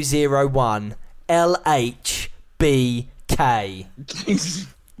 SW201 LHBK.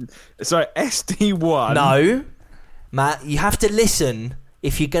 Sorry, SD1. No, Matt, you have to listen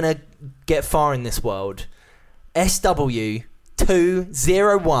if you're going to get far in this world.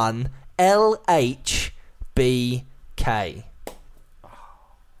 SW201 LHBK.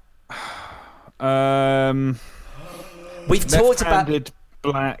 We've talked about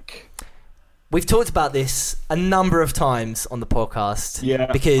black. We've talked about this a number of times on the podcast.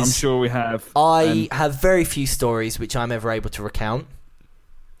 Yeah, because I'm sure we have. I have very few stories which I'm ever able to recount,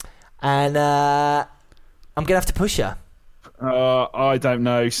 and I'm gonna have to push her. I don't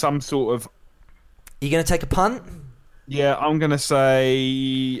know. Some sort of. You gonna take a punt? Yeah, I'm gonna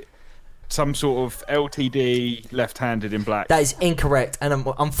say some sort of LTD left-handed in black. That is incorrect, and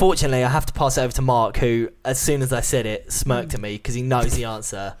unfortunately, I have to pass it over to Mark, who, as soon as I said it, smirked at me because he knows the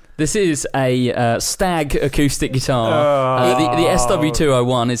answer. This is a Stag acoustic guitar. The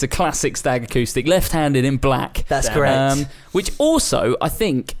SW201 is a classic Stag acoustic, left-handed in black. That's correct. Which also, I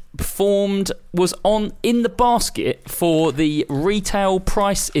think, was in the basket for the retail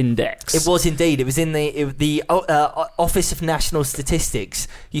price index. It was indeed. It was in the Office of National Statistics.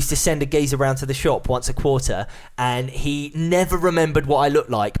 Used to send a geezer around to the shop once a quarter, and he never remembered what I looked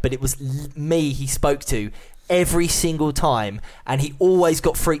like, but it was me he spoke to every single time, and he always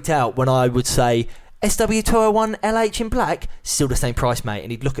got freaked out when I would say SW201 LH in black, still the same price, mate,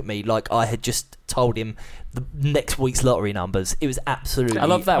 and he'd look at me like I had just told him the next week's lottery numbers. It was absolutely. I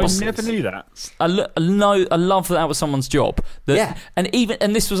love that. I never knew that. I love that was someone's job. Yeah, and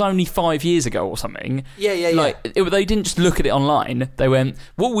this was only 5 years ago or something. Yeah. They didn't just look at it online. They went,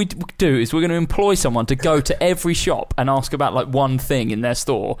 what we do is we're going to employ someone to go to every shop and ask about like one thing in their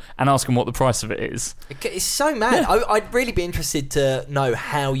store and ask them what the price of it is. It's so mad. Yeah. I'd really be interested to know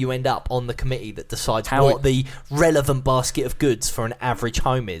how you end up on the committee that decides what the relevant basket of goods for an average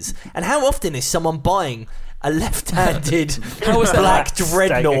home is, and how often is someone buying a left-handed black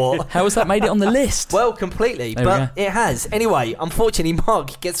dreadnought. How has that made it on the list? Well, completely, but it has. Anyway, unfortunately,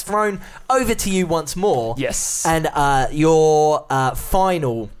 Mark, gets thrown over to you once more. Yes. And your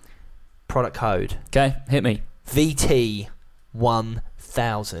final product code. Okay, hit me.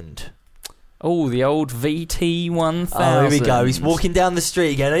 VT1000. Oh, the old VT1000. Oh, here we go. He's walking down the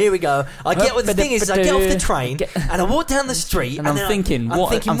street again. Here we go. I get what the thing is. I get off the train and I walk down the street, and I'm thinking, I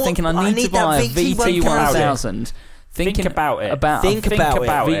need to buy a VT1000. Think about it. Think about it.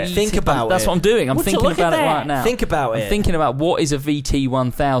 That's what I'm doing. I'm thinking about it right now. Think about it. I'm thinking about what is a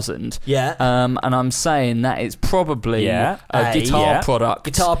VT1000. Yeah. And I'm saying that it's probably a guitar product.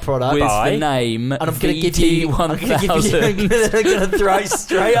 Guitar product with the name. And I'm going to give you VT1000. I'm going to throw it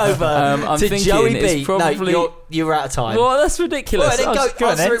straight over to Joey B. Probably, no, you're out of time. Well, that's ridiculous. Go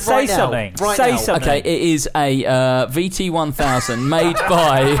on then. Say something. Say something. Okay, it is a VT1000 made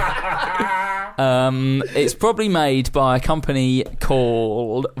by. It's probably made by a company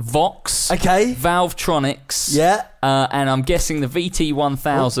called Vox. Okay. Valvetronics. Yeah. And I'm guessing the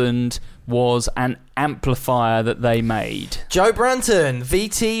VT1000 was an amplifier that they made. Joe Branton,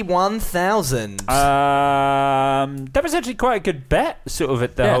 VT1000. That was actually quite a good bet, sort of,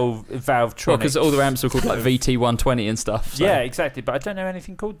 at the whole Valvetronics. Well, because all the amps were called like VT120 and stuff. So. Yeah, exactly. But I don't know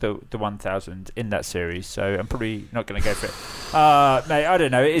anything called the 1000 in that series, so I'm probably not going to go for it. Mate, I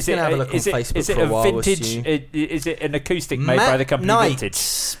don't know. Is it a vintage? Is it an acoustic made by the company Vintage?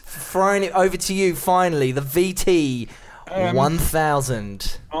 Throwing it over to you finally. The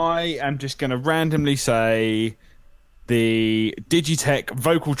VT1000. I am just going to randomly say the Digitech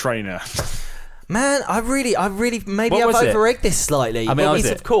vocal trainer. Man, I really, maybe I've over-egged this slightly. I mean,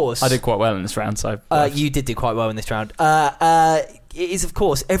 of course. I did quite well in this round, so. You did do quite well in this round. It is, of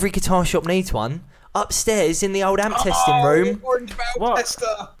course, every guitar shop needs one. Upstairs in the old amp testing room. Orange valve tester.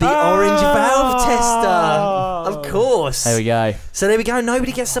 The orange valve tester. Of course. There we go. So there we go.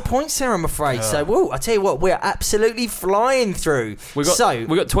 Nobody gets the points there, I'm afraid. So, I tell you what, we're absolutely flying through. We've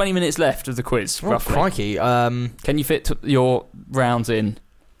got 20 minutes left of the quiz, roughly. Crikey. Can you fit your rounds in?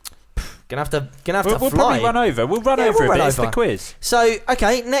 Gonna have to we'll fly. Probably run over. We'll run over a bit. It's the quiz. So,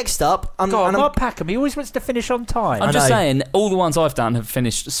 okay, next up. Mark Packham, he always wants to finish on time. I'm just saying, all the ones I've done have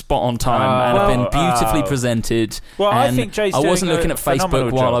finished spot on time and have been beautifully presented. Well, I think Jay's doing I wasn't looking at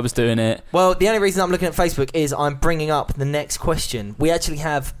Facebook while I was doing it. Well, the only reason I'm looking at Facebook is I'm bringing up the next question. We actually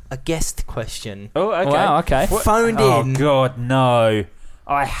have a guest question. Oh, okay. Wow, okay. Phoned in. Oh, God, no.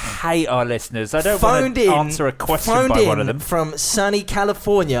 I hate our listeners. I don't want to answer a question by one of them. From sunny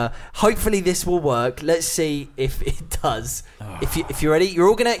California. Hopefully this will work. Let's see if it does. If you're ready, you're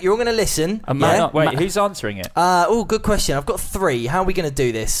all gonna listen. Wait, who's answering it? Good question. I've got 3. How are we gonna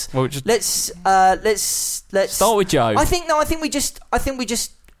do this? Well, let's start with Joe. I think we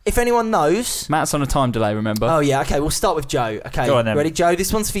just. If anyone knows, Matt's on a time delay. Remember? Oh yeah. Okay, we'll start with Joe. Okay, go on then. Ready, Joe?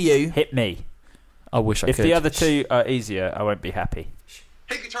 This one's for you. Hit me. I wish I could. If the other 2 are easier, I won't be happy.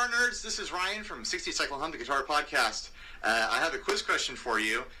 Hey guitar nerds, this is Ryan from 60 Cycle Hum, the Guitar Podcast. I have a quiz question for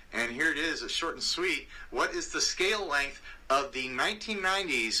you, and here it is, it's short and sweet. What is the scale length of the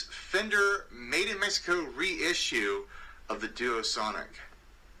 1990s Fender Made in Mexico reissue of the Duosonic?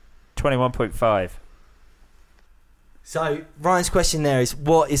 21.5. So Ryan's question there is,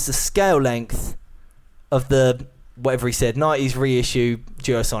 what is the scale length of the, whatever he said, 90s reissue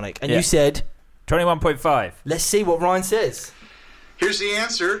Duosonic? And you said 21.5. Let's see what Ryan says. Here's the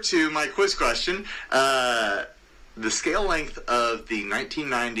answer to my quiz question. The scale length of the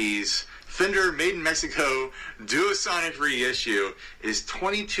 1990s Fender Made in Mexico Duosonic reissue is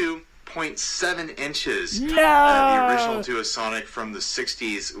 22.7 inches. No! The original Duosonic from the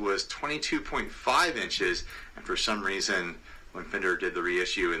 60s was 22.5 inches. And for some reason, when Fender did the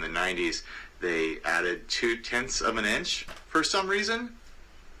reissue in the 90s, they added 0.2 of an inch for some reason.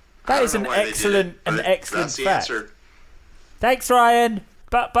 That is an excellent that's the fact. answer. Thanks, Ryan.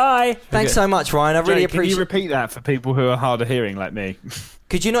 Bye. Thanks so much, Ryan. I really appreciate. Can you repeat that for people who are hard of hearing like me?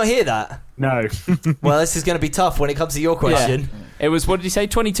 Could you not hear that? No. Well, this is going to be tough when it comes to your question. Yeah. It was, what did you say,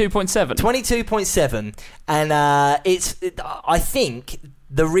 22.7? 22.7. And I think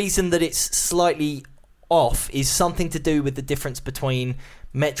the reason that it's slightly off is something to do with the difference between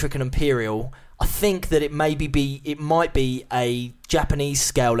metric and imperial. I think that it might be a Japanese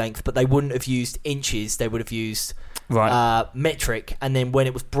scale length, but they wouldn't have used inches. They would have used metric, and then when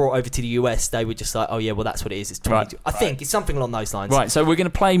it was brought over to the US, they were just like, oh yeah, well that's what it is. It's 22. I think it's something along those lines. Right, so we're going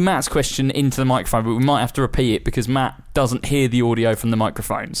to play Matt's question into the microphone, but we might have to repeat it because Matt doesn't hear the audio from the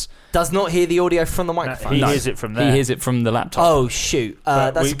microphones. Does not hear the audio from the microphone. He hears it from there. He hears it from the laptop. Oh shoot,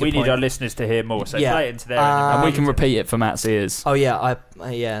 that's a good we point. need our listeners to hear more, so play it into there, and we can repeat it for Matt's ears. Oh yeah,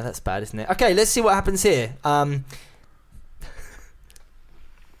 that's bad, isn't it? Okay, let's see what happens here.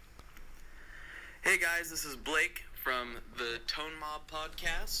 Hey guys, this is Blake from the Tone Mob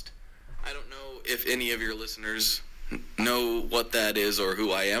podcast. I don't know if any of your listeners know what that is or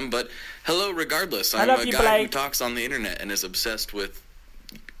who I am, but hello regardless. I'm a guy who talks on the internet and is obsessed with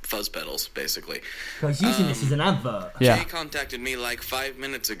fuzz pedals, basically. He's using this as an advert. Jay contacted me like 5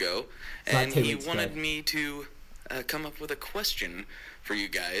 minutes ago, and he wanted me to come up with a question for you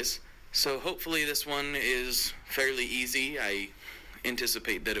guys. So hopefully this one is fairly easy. I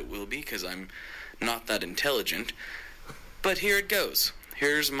anticipate that it will be, because I'm not that intelligent. But here it goes.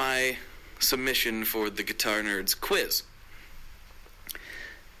 Here's my submission for the Guitar Nerds quiz.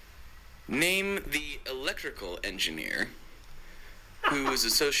 Name the electrical engineer who is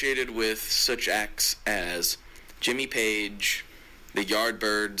associated with such acts as Jimmy Page, the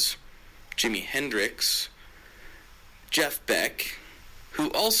Yardbirds, Jimi Hendrix, Jeff Beck, who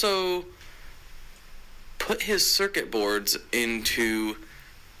also put his circuit boards into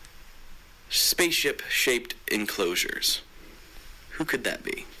spaceship-shaped enclosures. Who could that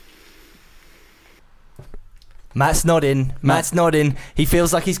be? Matt's nodding. He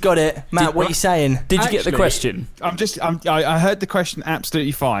feels like he's got it. Matt, what are you saying? Did you get the question? I heard the question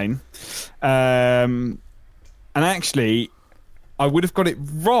absolutely fine. And actually, I would have got it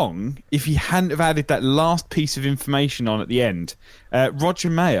wrong if he hadn't have added that last piece of information on at the end. Roger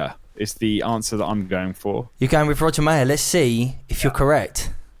Mayer is the answer that I'm going for. You're going with Roger Mayer. Let's see if you're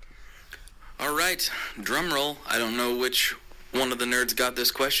correct. All right, drum roll. I don't know which one of the nerds got this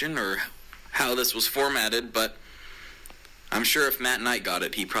question or how this was formatted, but I'm sure if Matt Knight got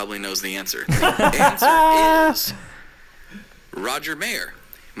it, he probably knows the answer. The answer is Roger Mayer,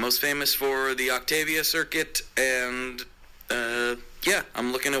 most famous for the Octavia circuit, and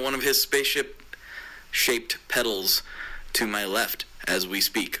I'm looking at one of his spaceship-shaped pedals to my left as we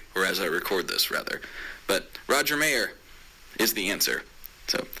speak, or as I record this, rather. But Roger Mayer is the answer.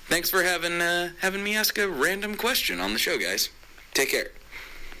 So thanks for having me ask a random question on the show, guys. Take care.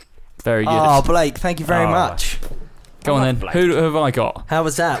 Very good. Oh, Blake, thank you very much. Go on then. Blake. Who have I got? How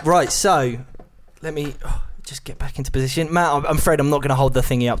was that? Right, so let me just get back into position. Matt, I'm afraid I'm not going to hold the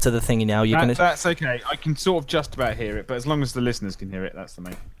thingy up to the thingy now. That's okay. I can sort of just about hear it, but as long as the listeners can hear it, that's the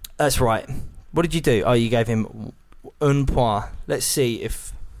main. That's right. What did you do? Oh, you gave him un point. Let's see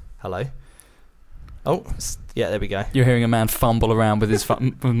if... Hello? Oh, yeah, there we go. You're hearing a man fumble around with his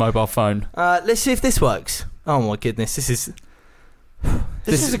mobile phone. Let's see if this works. Oh my goodness, this is...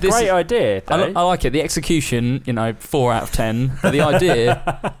 This is a great idea. I like it. The execution, 4 out of 10. But the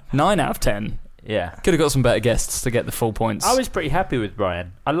idea, 9 out of 10. Yeah. Could have got some better guests to get the full points. I was pretty happy with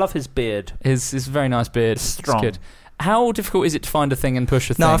Brian. I love his beard. His very nice beard. Strong. It's good. How difficult is it to find a thing and push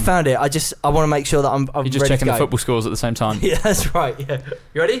a thing? No, I found it. I want to make sure that I'm You're just ready checking to the go. football scores at the same time. Yeah, that's right. Yeah.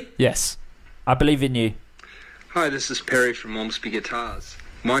 You ready? Yes. I believe in you. Hi, this is Perry from Ormsby Guitars.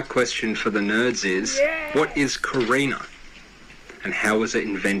 My question for the nerds is, what is Carina? And how was it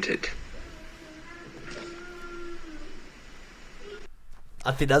invented?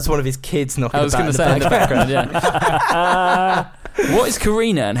 I think that's one of his kids knocking I was about going to say in the background. background, yeah. What is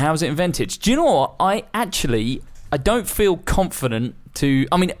Carina and how is it invented? Do you know what? I don't feel confident to...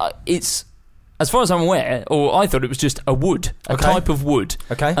 I mean, it's... As far as I'm aware, or I thought it was just a wood, a type of wood.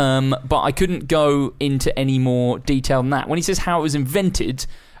 Okay. But I couldn't go into any more detail than that. When he says how it was invented,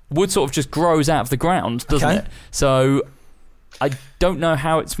 wood sort of just grows out of the ground, doesn't it? So I don't know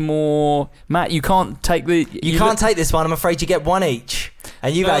how it's more... Matt, you can't take the... You can't take this one. I'm afraid you get one each.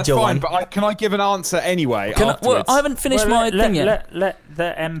 And you've had your fine, one. But can I give an answer anyway? Well, I haven't finished my thing yet. Let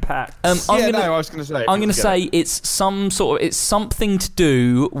the impact. I was going to say. I'm going to say it's something to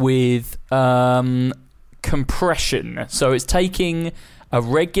do with compression. So it's taking a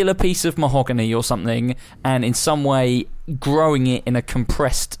regular piece of mahogany or something and in some way growing it in a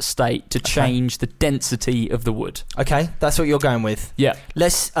compressed state to change the density of the wood. Okay, that's what you're going with. Yeah.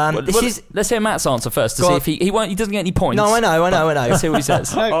 Let's hear Matt's answer first to see if he doesn't get any points. No, I know. Let's see what he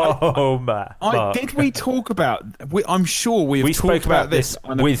says. Matt. Did we talk about... I'm sure we spoke about this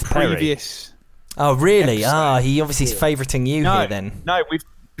on with a previous... Oh, really? episode. He obviously is favouriting you here then. No,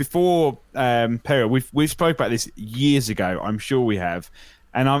 before Perry, we've spoke about this years ago. I'm sure we have,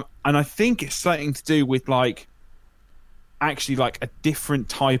 and I think it's something to do with actually a different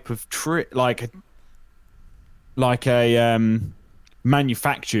type of tree, like a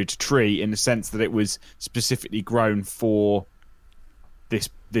manufactured tree in the sense that it was specifically grown for this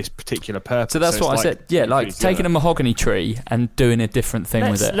particular purpose. So that's what I said. Yeah, taking a mahogany tree and doing a different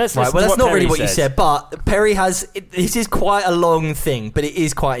thing with it. Right, well, that's not really what you said, but Perry has... This is quite a long thing, but it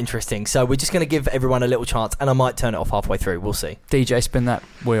is quite interesting. So we're just going to give everyone a little chance, and I might turn it off halfway through. We'll see. DJ, spin that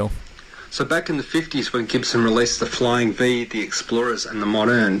wheel. So back in the 50s when Gibson released the Flying V, the Explorers and the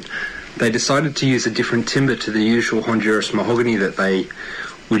Modern, they decided to use a different timber to the usual Honduras mahogany that they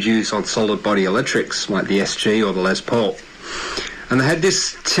would use on solid body electrics like the SG or the Les Paul. And they had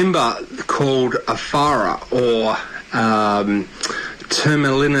this timber called Afara, or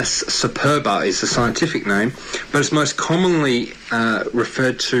Termalinus superba is the scientific name, but it's most commonly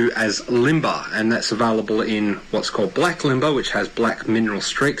referred to as limber, and that's available in what's called black limber, which has black mineral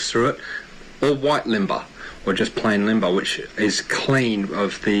streaks through it, or white limber, or just plain limber, which is clean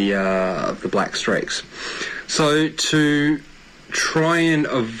of the black streaks. So to try and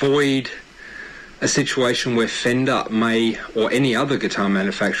avoid a situation where Fender may, or any other guitar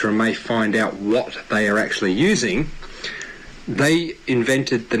manufacturer may find out what they are actually using, they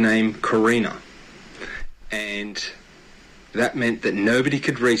invented the name Carina. And that meant that nobody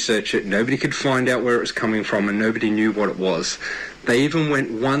could research it, nobody could find out where it was coming from, and nobody knew what it was. They even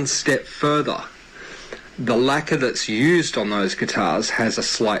went one step further. The lacquer that's used on those guitars has a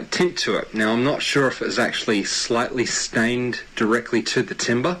slight tint to it. Now, I'm not sure if it was actually slightly stained directly to the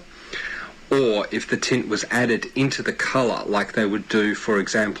timber, or if the tint was added into the colour like they would do, for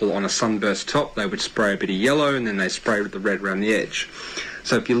example, on a sunburst top. They would spray a bit of yellow and then they spray with the red around the edge.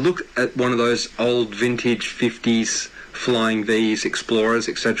 So if you look at one of those old vintage 50s Flying V's, Explorers,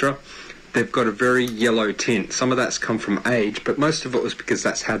 etc., they've got a very yellow tint. Some of that's come from age, but most of it was because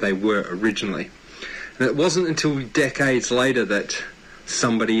that's how they were originally. And it wasn't until decades later that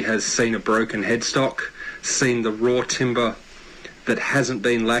somebody has seen a broken headstock, seen the raw timber that hasn't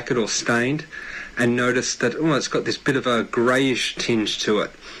been lacquered or stained, and noticed that, it's got this bit of a greyish tinge to it.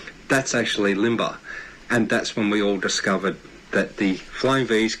 That's actually limber. And that's when we all discovered that the Flying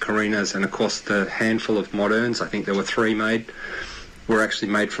V's, Carinas, and of course the handful of Moderns, I think there were 3 made, were actually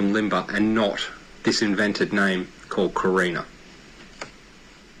made from limber and not this invented name called Carina.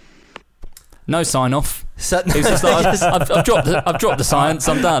 No sign off. So, I've dropped the science.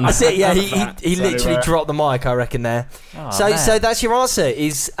 I'm done. That's it. Yeah, he literally dropped the mic, I reckon. There. Oh, so that's your answer.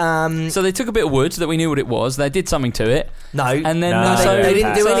 Is so they took a bit of wood that we knew what it was. They did something to it. No, and then they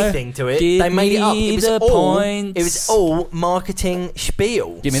didn't do anything to it. They made it up. It It was all marketing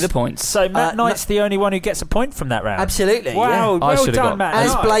spiel. Give me the points. So Matt Knight's the only one who gets a point from that round. Absolutely. Wow. Yeah. Well done, Matt.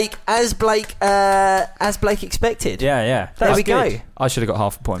 As Blake expected. Yeah. There we go. I should have got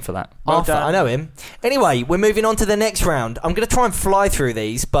half a point for that. Arthur, I know him. Anyway, Anyway, we're moving on to the next round. I'm going to try and fly through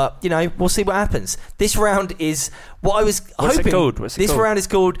these, but, we'll see what happens. This round is what I was What's hoping... it called? What's it this called? round is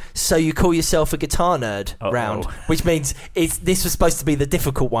called So You Call Yourself a Guitar Nerd Uh-oh. round, which means this was supposed to be the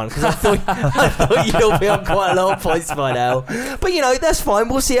difficult one, because I thought you'll be on quite a lot of points by now. But, that's fine.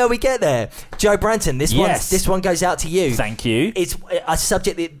 We'll see how we get there. Joe Branton, this one goes out to you. Thank you. It's a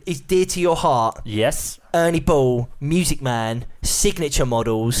subject that is dear to your heart. Yes. Ernie Ball, Music Man, Signature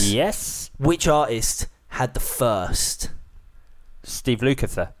Models. Yes. Which artist had the first? Steve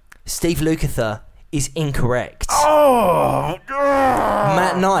Lukather. Steve Lukather is incorrect. Oh!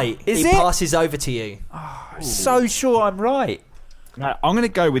 Matt Knight, Is it it? passes over to you. So sure I'm right. I'm going to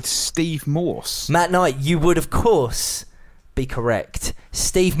go with Steve Morse. Matt Knight, you would, of course, be correct.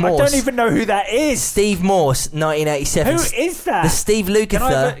 Steve Morse. I don't even know who that is. Steve Morse, 1987. Who is that? The Steve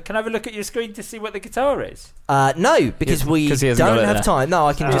Lukather. Can I have a look at your screen to see what the guitar is? No, because we 'cause he hasn't don't got it have there. time. No,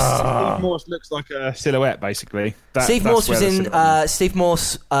 I can just... Steve Morse looks like a silhouette, basically. Steve That's Morse was where the in. silhouette is. Steve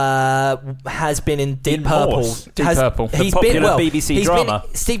Morse has been in Deep In Purple. Morse? Deep Purple. The popular BBC drama.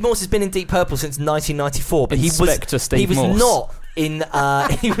 Steve Morse has been in Deep Purple since 1994, but Inspector Steve he was Morse. not in.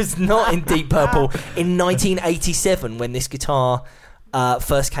 He was not in Deep Purple in 1987 when this guitar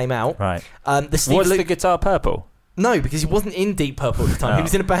first came out. Right. The Steve Was Lu- the guitar purple? No, because he wasn't in Deep Purple at the time. He Oh.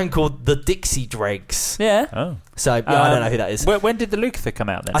 was in a band called the Dixie Dregs. Yeah. Oh. So I don't know who that is. When did the Lukather come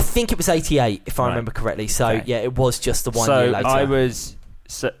out then? I think it was 88, if I Right. remember correctly. So Okay. yeah, it was just the one so year later.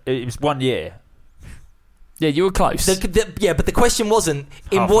 it was 1 year. Yeah, you were close. But the question wasn't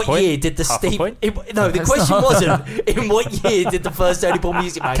in Half a what point? year did the Half a Steve. point? The That's question not- wasn't in what year did the first Ernie Ball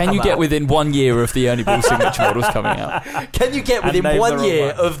Music Man Can come you get out? within 1 year of the Ernie Ball signature models coming out? Can you get And within name the 1 wrong year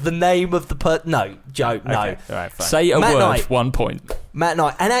one. of the name of the No, Joe, no. Okay. All right, fine. Say a Matt word, Knight. 1 point. Matt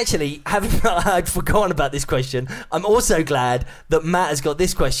Knight. And actually, I'd forgotten about this question. I'm also glad that Matt has got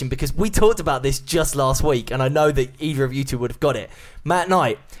this question because we talked about this just last week, and I know that either of you two would have got it. Matt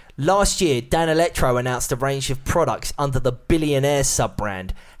Knight. Last year, Dan Electro announced a range of products under the Billionaire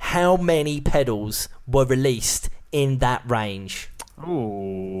sub-brand. How many pedals were released in that range?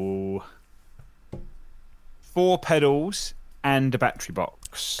 Ooh. 4 pedals and a battery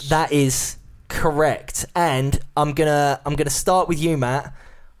box. That is correct. And I'm gonna start with you, Matt.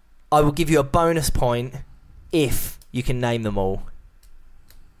 I will give you a bonus point if you can name them all.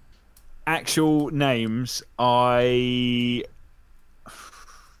 Actual names, I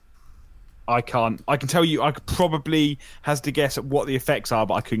can't. I can tell you, I could probably has to guess at what the effects are,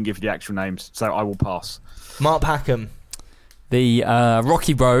 but I couldn't give you the actual names, so I will pass. Mark Packham. The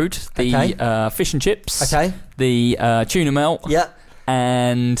Rocky Road, the Okay. Fish and Chips, Okay. the Tuna Melt, Yeah.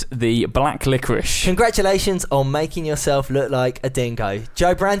 and the Black Licorice. Congratulations on making yourself look like a dingo.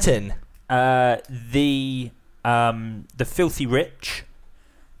 Joe Branton. The Filthy Rich,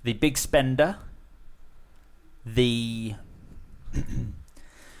 the Big Spender, the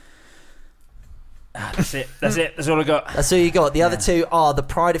that's it. That's all I got. That's all you got. The other two are the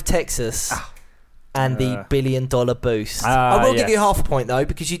Pride of Texas and the $1 Billion Boost. I will give you half a point though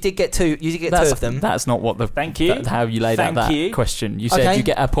because you did get two. You did get two of them. That's not what the. Thank you. How you laid Thank out that you. question. You said Okay. you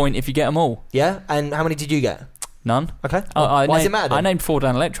get a point if you get them all. Yeah. And how many did you get? None. Okay. Why does it matter then? I named 4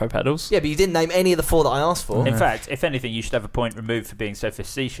 Dan Electro pedals. Yeah, but you didn't name any of the 4 that I asked for. In fact, if anything, you should have a point removed for being so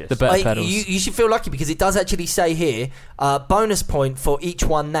facetious. The better pedals. You should feel lucky because it does actually say here bonus point for each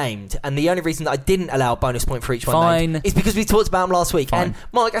one named, and the only reason that I didn't allow a bonus point for each one named is because we talked about them last week. Fine. And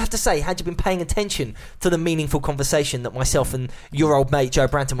Mark, I have to say, had you been paying attention to the meaningful conversation that myself and your old mate Joe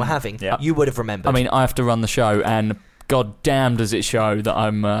Branton were having, you would have remembered. I mean, I have to run the show, and god damn does it show that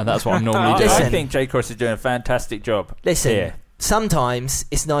I'm. That's what I'm normally doing. Listen. I think Jay Cross is doing a fantastic job. Listen, here. sometimes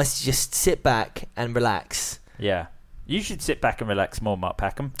it's nice to just sit back and relax. Yeah. You should sit back and relax more, Mark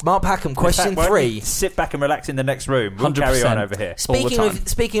Packham. Mark Packham, question In fact, why don't 3. you sit back and relax in the next room. We'll 100%. carry on over here.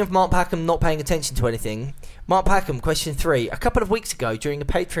 Speaking of Mark Packham not paying attention to anything, Mark Packham, question 3. A couple of weeks ago, during a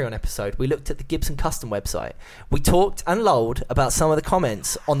Patreon episode, we looked at the Gibson Custom website. We talked and lolled about some of the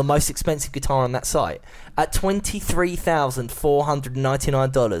comments on the most expensive guitar on that site. At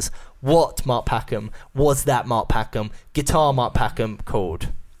 $23,499, what, Mark Packham, was that Mark Packham, guitar Mark Packham called?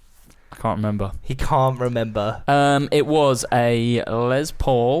 I can't remember. He can't remember. It was a Les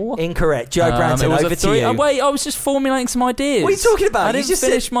Paul. Incorrect. Joe Branton, it was over a 3. to you. Wait, I was just formulating some ideas. What are you talking about? I You didn't just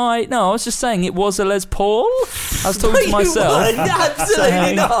finish my. No, I was just saying it was a Les Paul. I was talking No, to you myself. weren't. Absolutely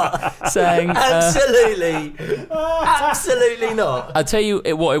saying, not. Saying. Absolutely not. I'll tell you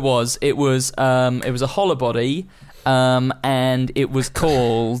what it was. It was a hollow body, and it was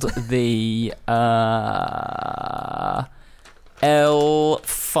called the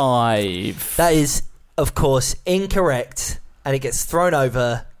L5. That is, of course, incorrect, and it gets thrown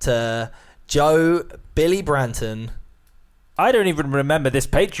over to Joe Billy Branton. I don't even remember this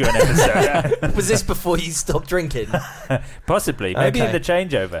Patreon episode. Was this before you stopped drinking? Possibly. Maybe in the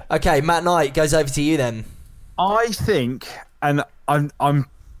changeover. Okay, Matt Knight, goes over to you then. I think, and I'm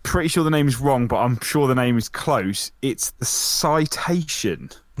pretty sure the name is wrong, but I'm sure the name is close. It's the Citation.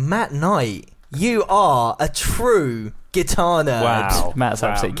 Matt Knight, you are a true guitar nerd. Wow. Matt's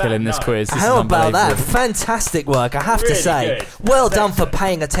absolutely killing this quiz. This How is about that? unbelievable. Fantastic work, I have to Really say. good. Well done for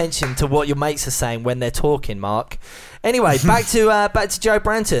paying attention to what your mates are saying when they're talking, Mark. Anyway, back to Joe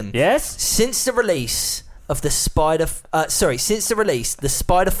Branton. Yes? Since the release of the Spider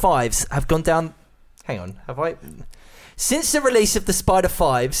 5s have gone down... Hang on, have I... Since the release of the Spider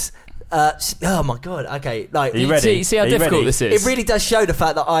 5s... oh my god! Okay, like Are you ready? See how difficult this is. It really does show the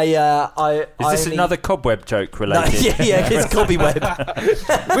fact that I Is this only... another cobweb joke related? No, yeah, it's cobweb.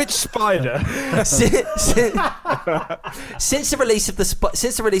 Which spider? Since the release of the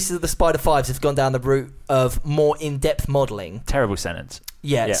Spider 5s have gone down the route of more in-depth modelling. Terrible sentence.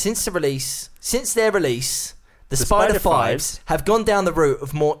 Yeah, since their release, the Spider 5s have gone down the route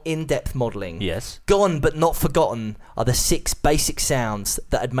of more in-depth modelling. Yes. Gone but not forgotten are the 6 basic sounds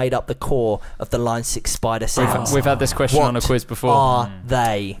that had made up the core of the Line 6 Spider sounds. We've had this question on a quiz before. Are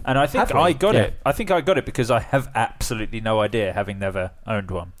they? And I think Have we? I got Yeah. it. I think I got it because I have absolutely no idea, having never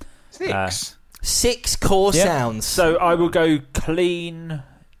owned one. 6. 6 core Yeah. sounds. So I will go clean,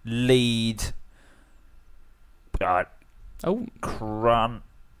 lead,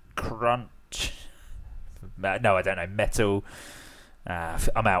 crunch. No, I don't know. Metal.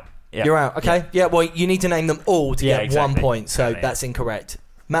 I'm out. Yeah. You're out. Okay. Yeah. Well, you need to name them all to get 1 point. So Exactly. that's incorrect.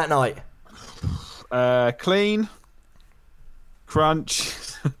 Matt Knight. Clean. Crunch.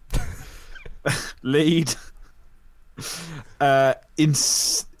 Lead.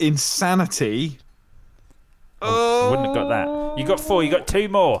 Insanity. I wouldn't have got that. You got 4. You got 2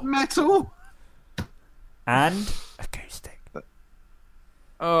 more. Metal. And acoustic.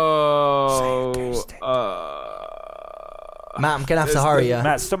 Oh. Matt, I'm gonna have to hurry you.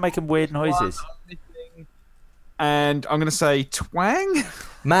 Matt, stop making weird noises. And I'm going to say twang.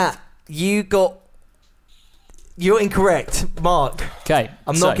 Matt, you're incorrect. Mark. Okay.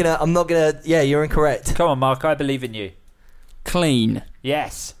 I'm not gonna. Yeah, you're incorrect. Come on, Mark. I believe in you. Clean.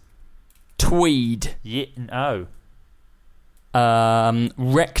 Yes. Tweed. Yeah. No.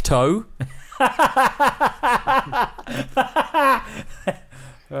 Recto.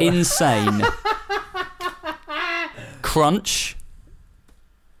 Insane. Crunch.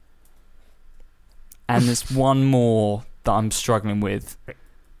 And there's one more that I'm struggling with.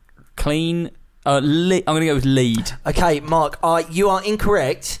 Clean. I'm going to go with lead. Okay, Mark. You are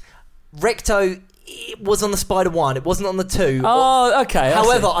incorrect. Recto. It was on the Spider 1. It wasn't on the 2. Oh, okay.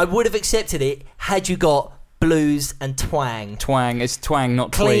 However, I would have accepted it had you got blues and twang. Twang. It's twang,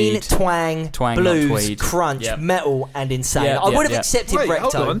 not Clean, tweed. twang, Twang, not blues, tweed. crunch, Yep. metal, and insane. Yep, I would have yep. accepted Wait,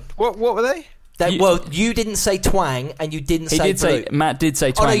 Recto. hold on. What were they? You didn't say twang and you didn't He say did say. blue. Matt did say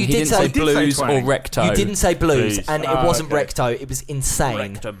Oh, twang. no, you he did didn't say- say You did say blues or twang. recto. You didn't say blues, Blues. and it Oh, wasn't okay. recto. It was insane.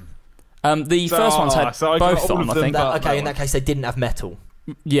 Rectum. The first one's had so I got both all on, of I them think. but- Okay, in that case, they didn't have metal.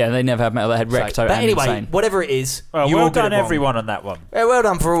 Yeah, they never had metal. They had recto But and anyway, insane. whatever it is, Well, you well all got done, it wrong. everyone, on that one. Well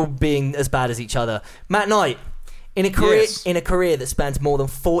done for all being as bad as each other. Matt Knight, in a career that spans more than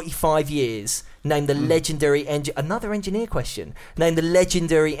 45 years, name the legendary another engineer question. Name the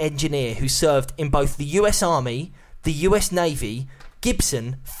legendary engineer who served in both the US Army, the US Navy,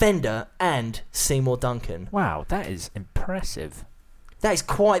 Gibson, Fender, and Seymour Duncan. Wow, that is impressive. That is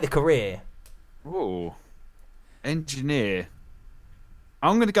quite the career. Oh, engineer.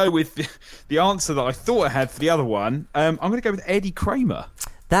 I'm going to go with the answer that I thought I had for the other one. I'm going to go with Eddie Kramer.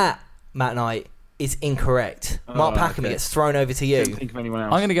 That, Matt Knight, is incorrect. Mark Packham, okay. gets thrown over to you. Couldn't think of anyone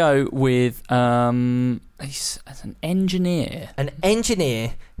else. I'm going to go with he's as an engineer. An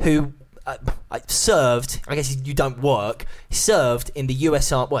engineer who served, I guess you don't work, served in the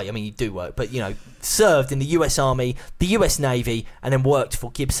US Army, well, I mean, you do work, but, served in the US Army, the US Navy, and then worked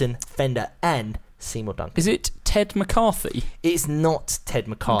for Gibson, Fender, and Seymour Duncan. Is it Ted McCarthy? It is not Ted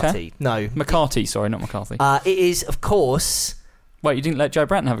McCarthy. Okay. No. McCarthy, sorry, not McCarthy. It is, of course... Wait, you didn't let Joe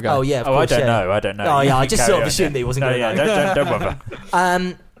Branton have a go? Oh, yeah, of course, I don't know. Oh, You yeah, I can just carry sort of on, assumed that he wasn't No, going to yeah, know. don't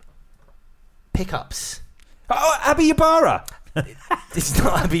bother. Pickups. Oh, Abbey Ybarra. It's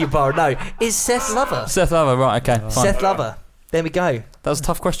not Abbey Ybarra, no. It's Seth Lover. Seth Lover, right, okay. Fine. Seth Lover. There we go. That was a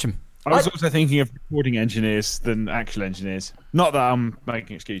tough question. I was also thinking of recording engineers than actual engineers. Not that I'm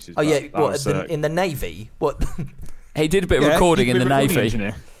making excuses. Oh, but yeah, that what, was, in the Navy? What? He did a bit of recording in the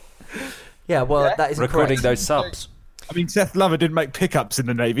Navy. Yeah, well, that is Recording correct. those subs. I mean, Seth Lover didn't make pickups in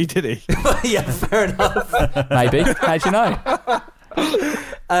the Navy, did he? Yeah, fair enough. Maybe. How'd you know?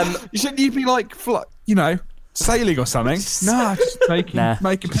 Shouldn't you be like sailing or something. Nah, just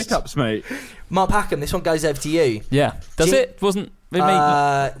making pickups, mate. Mark Packham, this one goes over to you. Yeah. Does it? Wasn't it me?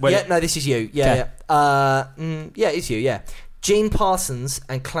 No, this is you. Yeah. It's you, yeah. Gene Parsons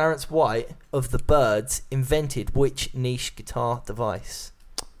and Clarence White of the Byrds invented which niche guitar device?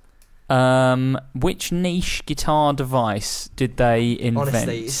 Which niche guitar device did they invent?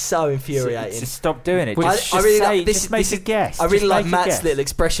 Honestly, it's so infuriating. Just stop doing it. I really like this. Make a guess. I really like Matt's little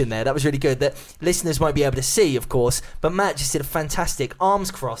expression there. That was really good. That listeners won't be able to see, of course, but Matt just did a fantastic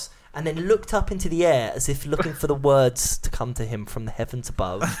arms cross and then looked up into the air as if looking for the words to come to him from the heavens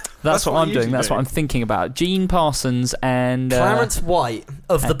above. That's what I'm doing. That's what I'm thinking about. Gene Parsons and Clarence White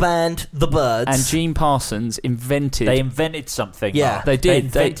of the band The Byrds. And Gene Parsons invented. They invented something. Yeah, they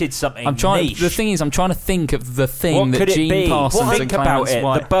did. They invented something. niche. The thing is, I'm trying to think of the thing what that could Gene it be? Parsons and Think about Clarence it.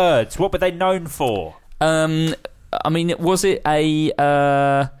 White. The Byrds. What were they known for? I mean, was it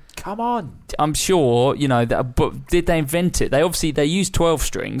a? Come on. I'm sure, but did they invent it? They used 12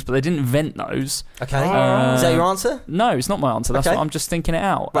 strings, but they didn't invent those. Okay. Is that your answer? No, it's not my answer. That's Okay. what I'm just thinking it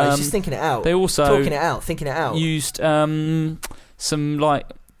out. Right, just thinking it out. They also thinking it out. Used some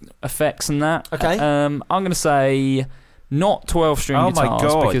effects and that. Okay. I'm going to say not 12-string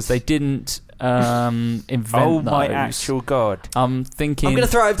guitars because they didn't invent those. Oh my actual god! I'm thinking. I'm going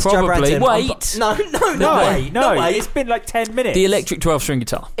to throw it over to Joe probably. Branton. Wait. No, wait. It's been like 10 minutes. The electric 12-string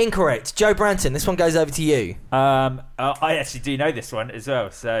guitar. Incorrect. Joe Branton, this one goes over to you. I actually do know this one as well.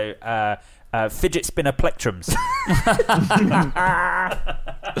 So, fidget spinner plectrums.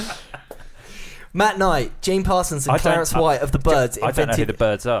 Matt Knight, Gene Parsons and Clarence White of the Byrds I don't know who the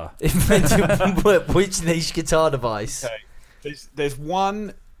Byrds are. Invented which niche guitar device? Okay. There's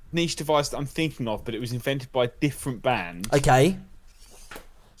one niche device that I'm thinking of, but it was invented by a different band. Okay.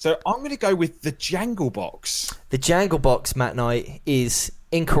 So I'm going to go with the Jangle Box. The Jangle Box, Matt Knight, is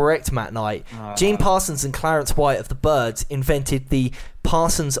incorrect, Matt Knight. Gene Parsons and Clarence White of the Byrds invented the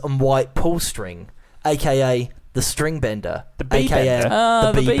Parsons and White pull string, a.k.a. the string bender. The B-bender.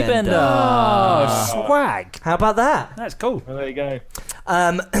 The B-bender. Oh, swag. How about that? That's cool. Well, there you go.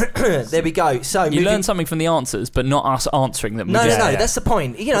 There we go. So you learn something from the answers, but not us answering them. No, that's the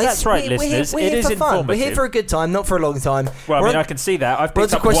point. That's right, listeners. We're here it is for fun. informative. We're here for a good time, not for a long time. Well, I can see that. I've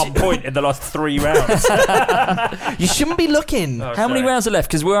picked up 1 point in the last 3 rounds. You shouldn't be looking. How many rounds are left?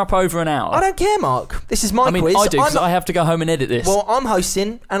 Because we're up over an hour. I don't care, Mark. This is my quiz. I do, because I have to go home and edit this. Well, I'm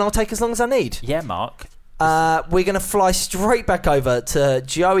hosting, and I'll take as long as I need. Yeah, Mark. We're going to fly straight back over to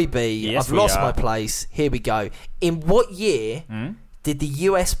Joey B. Yes, I've lost my place. Here we go. In what year did the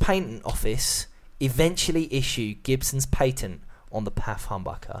US Patent Office eventually issue Gibson's patent on the PAF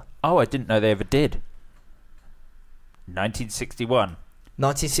humbucker? Oh, I didn't know they ever did. 1961.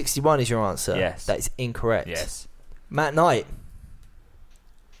 1961 is your answer? Yes. That is incorrect. Yes. Matt Knight.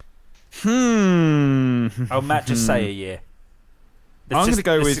 Oh, Matt, just say a year. I'm going to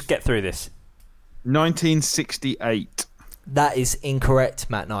go with... Just get through this. 1968. That is incorrect,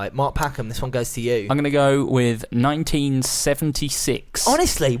 Matt Knight. Mark Packham, this one goes to you. I'm going to go with 1976.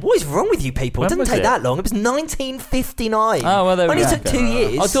 Honestly, what is wrong with you people? It didn't take that long. It was 1959. Oh, well, there we go. Only took 2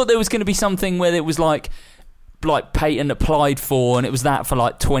 years. I thought there was going to be something where it was like patent applied for, and it was that for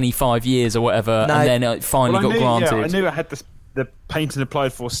like 25 years or whatever, and then it finally got granted. Yeah, I knew I had the patent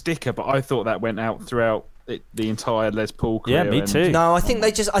applied for sticker, but I thought that went out throughout the entire Les Paul career. Yeah, me too. No, I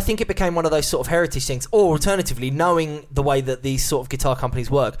think it became one of those sort of heritage things. Or alternatively, knowing the way that these sort of guitar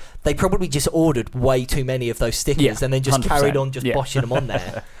companies work, they probably just ordered way too many of those stickers and then just 100%. carried on just boshing them on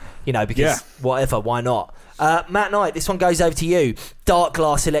there. Because whatever, why not? Matt Knight, this one goes over to you. Dark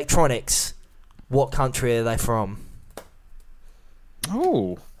Glass Electronics. What country are they from?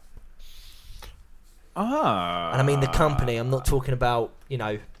 Oh. And I mean the company. I'm not talking about,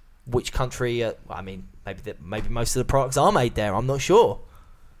 which country. Maybe most of the products are made there. I'm not sure.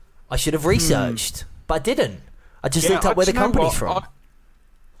 I should have researched, but I didn't. I just looked up where the company's from.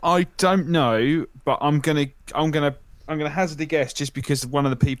 I don't know, but I'm gonna hazard a guess just because one of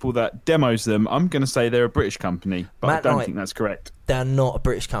the people that demos them. I'm gonna say they're a British company, but I don't think that's correct. They're not a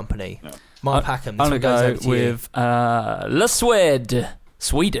British company. No. Mark Packham. I'm gonna go with La Suede,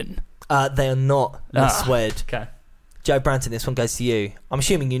 Sweden. They are not La Suede. Okay. Joe Branton, this one goes to you. I'm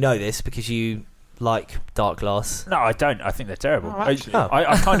assuming you know this because you like Dark Glass. No, I don't. I think they're terrible. I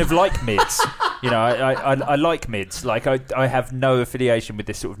kind of like mids. I like mids. Like I have no affiliation with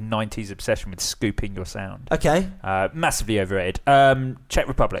this sort of 90s obsession with scooping your sound. Okay. Massively overrated. Czech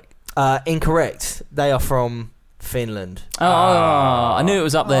Republic. Incorrect. They are from Finland. Oh, I knew it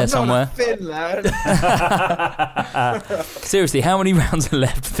was up there somewhere. Finland. Seriously, how many rounds are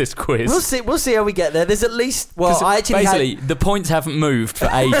left of this quiz? We'll see how we get there. There's at least... Well, I actually basically, the points haven't moved for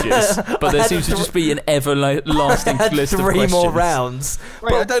ages, but there seems to just be an everlasting list of questions. 3 more rounds.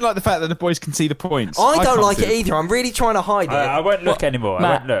 Wait, I don't like the fact that the boys can see the points. I don't can't like see it either. I'm really trying to hide it. I won't look anymore. Matt,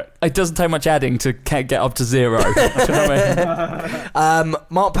 I won't look. It doesn't take much adding to get up to 0. Do you know what I mean?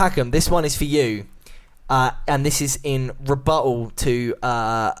 Mark Packham, this one is for you. And this is in rebuttal to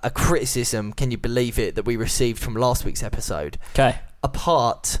a criticism, can you believe it, that we received from last week's episode. Okay.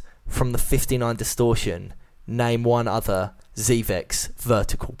 Apart from the 59 distortion, name one other Zvex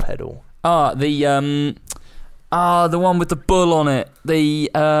vertical pedal. The one with the bull on it. The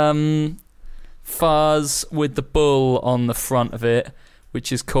fuzz with the bull on the front of it,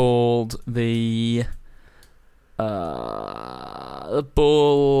 which is called the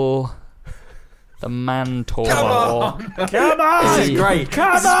bull... The Mantor. Come on! This is great.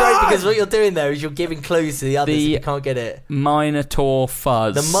 This is great because what you're doing there is you're giving clues to the others and you can't get it. Minotaur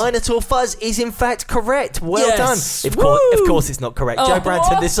Fuzz. The Minotaur Fuzz is in fact correct. Well Yes. done. Of course it's not correct. Oh, Joe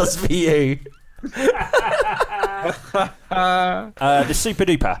Branton, this was for you. The Super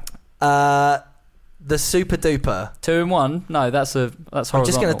Duper. The Super Duper. 2 in 1? No, that's horizontal. I'm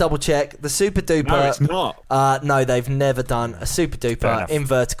just going to double check. The Super Duper. No, it's not. No, they've never done a Super Duper in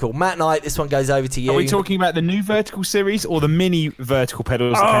vertical. Matt Knight, this one goes over to you. Are we talking about the new vertical series or the mini vertical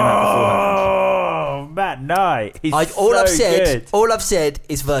pedals that came out beforehand? Oh, Matt Knight. All I've said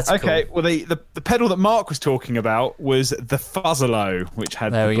is vertical. Okay, well, the pedal that Mark was talking about was the Fuzzalo, which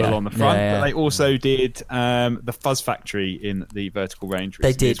had the bull on the front. Yeah. But they also did the Fuzz Factory in the vertical range They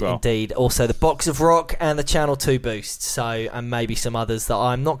recently did as well. indeed. Also the Box of Rock and the Channel 2 Boost. So, and maybe some others that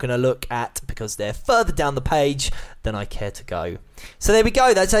I'm not going to look at because they're further down the page than I care to go. So there we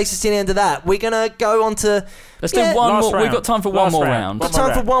go. That takes us to the end of that. We're going to go on to... Let's do one more. round. We've got time for one more round. Got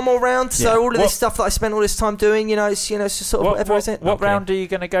time for one more round. Yeah. So all of this stuff that I spent all this time doing, it's just sort of whatever, isn't it? What round are you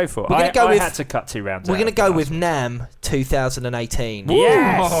going to go for? We're going to go with... I had to cut 2 rounds. We're going to go with NAMM 2018.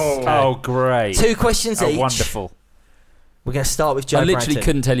 Yes! Whoa. Oh, great. 2 questions each. Wonderful. We're going to start with Joe I literally Branton.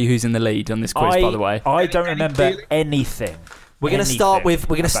 couldn't tell you who's in the lead on this quiz, by the way. I don't remember anything. We're going to start with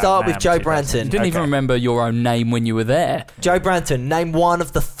Joe Branton. You didn't even remember your own name when you were there. Joe Branton, name one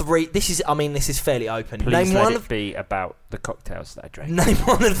of the 3. This is fairly open. Please name let one it be about the cocktails that I drank. Name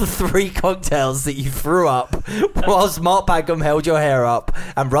one of the 3 cocktails that you threw up whilst Mark Packham held your hair up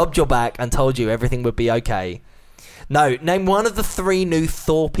and rubbed your back and told you everything would be okay. No, name one of the 3 new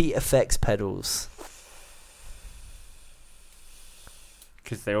Thorpe effects pedals.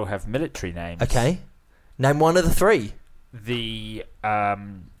 Because they all have military names. Okay. Name one of the 3. The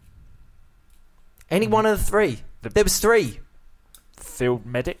Any one of the 3. There was 3. Field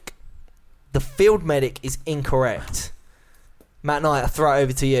Medic. The Field Medic is incorrect. Matt Knight, I throw it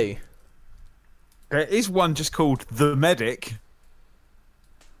over to you. There is one just called The Medic.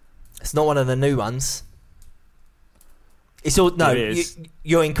 It's not one of the new ones. It's all no. It is.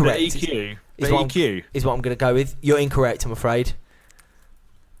 You're incorrect. The EQ. Is The what EQ. is what I'm going to go with. You're incorrect, I'm afraid.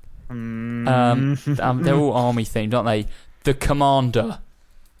 They're all army themed, aren't they? The Commander.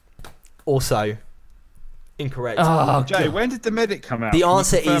 Also incorrect. Oh, Jay, when did The Medic come out? The Can you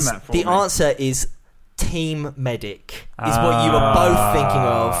answer confirm is that for me? Team Medic. Is what you were both thinking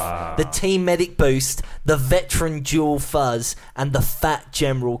of. The Team Medic Boost, the Veteran Dual Fuzz, and the Fat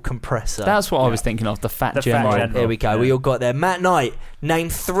General Compressor. That's what I was thinking of. The Fat General. There we go. Yeah. We all got there. Matt Knight, name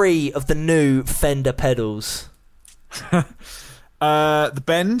 3 of the new Fender pedals. The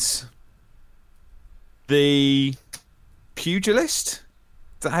Benz, the Pugilist. Is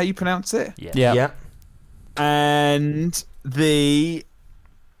that how you pronounce it? Yeah. And the...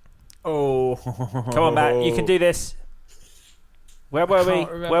 Oh. Come on, Matt. You can do this. Where were we?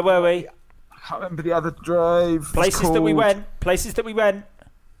 Where were we? I can't remember the other drive. Places that we went.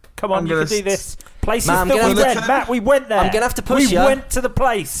 Come on, you can do this. Places Matt, that we went. Matt, we went there. I'm going to have to push you. We went to the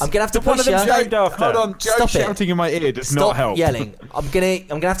place. I'm going to have to that one push of them's you. named after. Hold on, Joe Stop it. shouting in my ear does Stop not help. yelling. I'm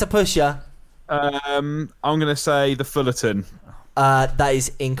gonna have to push you. I'm going to say the Fullerton. That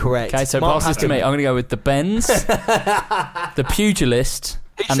is incorrect. Okay, so pass this to me. I'm going to go with the Benz, the Pugilist,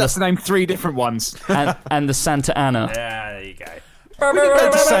 He just named 3 different ones. and the Santa Ana. Yeah, there you go. We didn't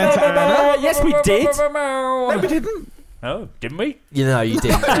go to Santa Ana. Yes, we did. No, we didn't. Oh, didn't we? You know you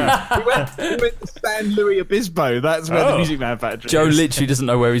didn't. we went to San Luis Obispo. That's where the music manufacturer Joe is. literally doesn't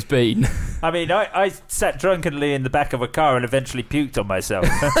know where he's been. I mean, I sat drunkenly in the back of a car and eventually puked on myself.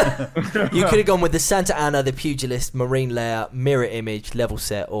 You could have gone with the Santa Ana, the Pugilist, Marine Layer, Mirror Image, Level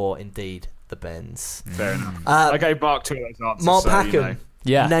Set, or indeed the Benz. Fair enough. I gave Mark 2 of those answers. Mark so, Packham, you know.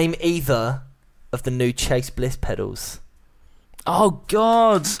 Yeah. name either of the new Chase Bliss pedals? Oh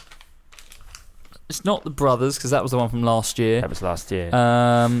God! It's not the Brothers, because that was the one from last year. That was last year.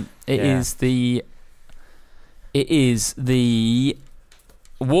 It is the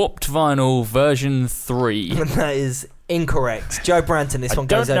Warped Vinyl version 3. That is incorrect. Joe Branton, this one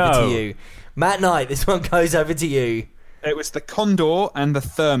goes over to you. Matt Knight, this one goes over to you. It was the Condor and the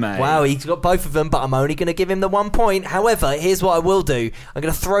Therme. Wow, he's got both of them, but I'm only going to give him the 1 point. However, here's what I will do. I'm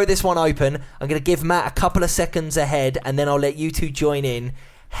going to throw this one open. I'm going to give Matt a couple of seconds ahead, and then I'll let you two join in.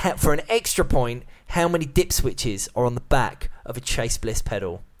 For an extra point, how many dip switches are on the back of a Chase Bliss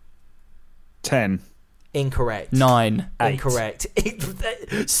pedal? 10. Incorrect. 9. 8. Incorrect.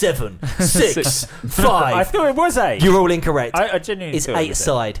 7. 6. 5. I thought it was 8. You're all incorrect. I genuinely It's thought it 8 was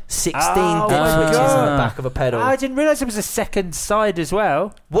side. 16 dip my switches on the God. back of a pedal. I didn't realise it was a second side as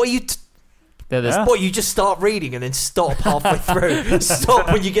well. What are you... What, you just start reading and then stop halfway through? Stop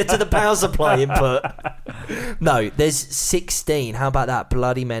when you get to the power supply input. No, there's 16. How about that?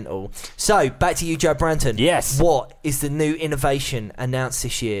 Bloody mental. So, back to you, Joe Branton. Yes. What is the new innovation announced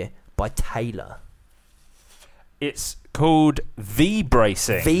this year by Taylor? It's called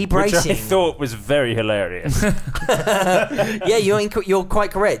V-bracing. V-bracing. Which I thought was very hilarious. Yeah, you're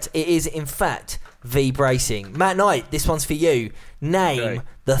quite correct. It is, in fact, V-bracing. Matt Knight, this one's for you. Name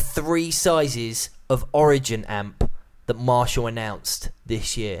the 3 sizes of Origin amp that Marshall announced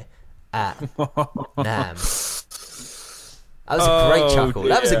this year at NAMM. That was a great chuckle.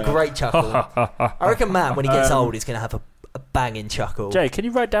 That was a great chuckle. I reckon Matt, when he gets old, is going to have a banging chuckle. Jay, can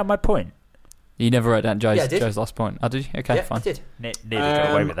you write down my point? You never wrote down Yeah, I did. Joe's last point. Oh, did you? Okay, Yeah, fine. I did. Nearly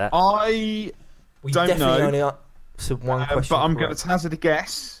got away with that. I We don't definitely know. only answered one question. But I'm going correct. to hazard a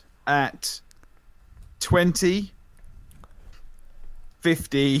guess at 20,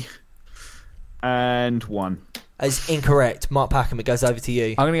 50, and 1. As incorrect. Mark Packham, it goes over to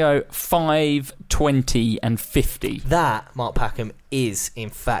you. I'm going to go 5, 20, and 50. That, Mark Packham, is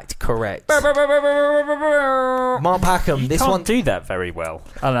in fact correct. Mark Packham, You this can't one... do that very well.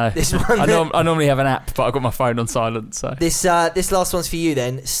 I know. This one- I normally have an app, but I've got my phone on silent. So This last one's for you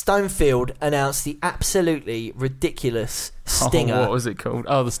then. Stonefield announced the absolutely ridiculous Stinger. Oh, what was it called?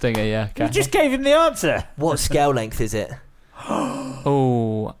 Oh, the Stinger. Yeah. Okay. You just gave him the answer. What scale length is it?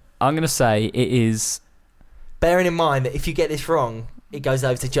 Oh, I'm going to say it is. Bearing in mind that if you get this wrong, it goes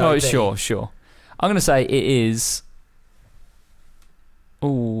over to Joe. Oh, B. sure. I'm going to say it is.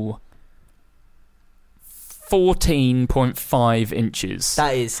 Oh. 14.5 inches.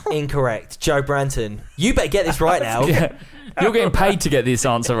 That is incorrect. Joe Branton, you better get this right now. Yeah. You're getting paid to get this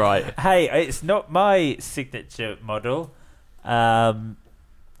answer right. Hey, it's not my signature model.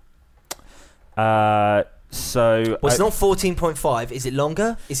 So Well, it's not 14.5. Is it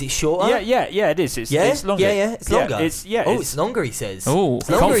longer? Is it shorter? Yeah, it is. It's longer. Yeah, it's longer. It's longer, he says. Oh, It's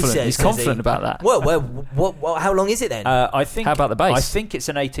longer, he confident. says, He's says confident he. about that. Well, how long is it then? I think. How about the base? I think it's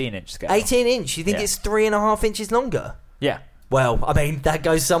an 18-inch scale. 18 inch. You think Yeah. it's 3.5 inches longer? Yeah. Well, I mean, that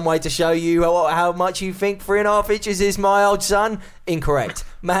goes some way to show you how much you think 3.5 inches is, my old son. Incorrect.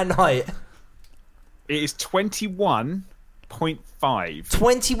 Matt Knight. It is 21.5.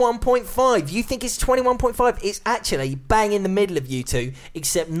 21.5. You think it's 21.5? It's actually bang in the middle of you two,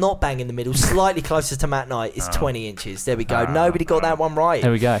 except not bang in the middle, slightly closer to Matt Knight. It's 20 inches. There we go. Nobody got that one right.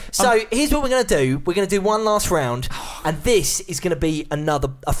 There we go. So here's what we're going to do. We're going to do one last round, and this is going to be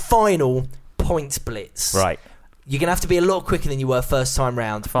a final point blitz. Right. You're going to have to be a lot quicker than you were first time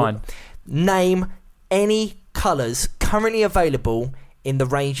round. Fine. Name any colours currently available in the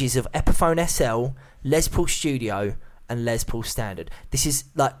ranges of Epiphone SL, Les Paul Studio, and Les Paul Standard. This is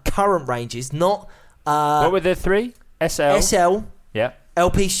like current ranges, not what were the 3? SL, Yeah.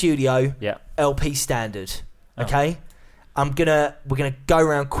 LP Studio, Yeah. LP Standard. Okay, we're gonna go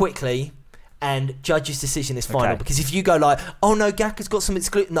around quickly, and judge's decision is final. Okay. Because if you go like, oh no, Gakka's got some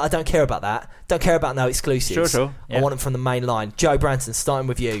exclusive, no, I don't care about that. Don't care about no exclusives. Sure. Yeah. I want them from the main line. Joe Branton, starting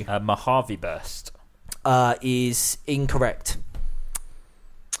with you, Mojave Burst. is incorrect.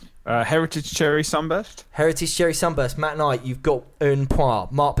 Heritage Cherry Sunburst. Heritage Cherry Sunburst. Matt Knight, you've got un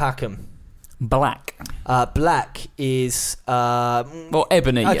point. Mark Packham. Black. Black is Well,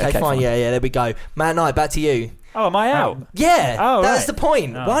 ebony. okay, fine. Yeah, there we go. Matt Knight, back to you. Oh, am I out? Yeah, Oh, that's right. the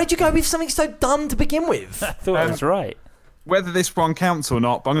point. Oh. Why did you go with something so dumb to begin with? I thought I was right. Whether this one counts or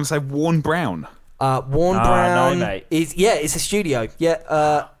not, but I'm going to say Worn Brown. Worn no, Brown mate. is it's a studio. Yeah,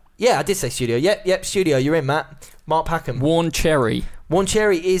 I did say studio. Yep, studio. You're in, Matt. Mark Packham. Worn Cherry. Worn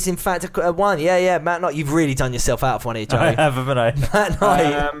Cherry is in fact a one. Yeah, Matt Knight. You've really done yourself out of one here, Joe. I have, haven't I? Matt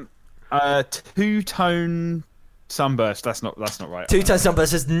Knight. Two-tone Sunburst. That's not right. Two-tone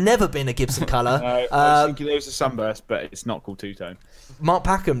sunburst has never been a Gibson colour. No, I was thinking there was a sunburst, but it's not called two-tone. Mark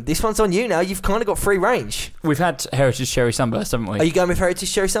Packham, this one's on you now. You've kind of got free range. We've had Heritage Cherry Sunburst, haven't we? Are you going with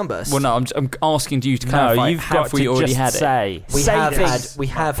Heritage Cherry Sunburst? Well, no, I'm asking you to clarify. You've got we to already just had it? We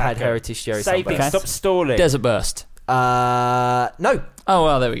have had Heritage Cherry Sunburst. Stop stalling. Desert Burst. No. Oh,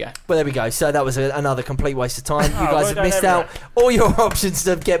 well, there we go. Well, there we go. So that was another complete waste of time. You guys have missed out all your options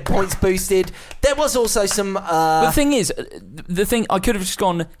to get points boosted. There was also some... But the thing is, I could have just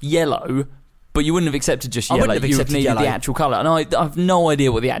gone yellow, but you wouldn't have accepted just yellow. You would have needed the actual colour. And I have no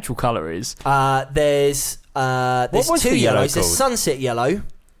idea what the actual colour is. There's two yellows. There's Sunset Yellow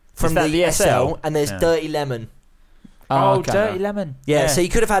from the SL, and there's Dirty Lemon. Okay. Dirty Lemon. Yeah, so you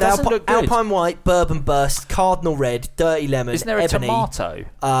could have had Alpine White, Bourbon Burst, Cardinal Red, Dirty Lemon, Isn't there a Ebony. tomato?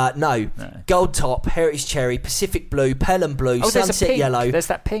 No. Gold Top, Heritage Cherry, Pacific Blue, Pelham Blue, Sunset Yellow. There's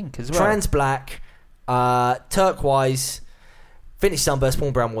that pink as well. Trans Black, Turquoise, Vintage Sunburst,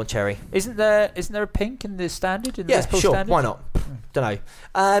 Small Brown, One Cherry. Isn't there a pink in the standard? In the Les Paul sure. standard? Why not? Don't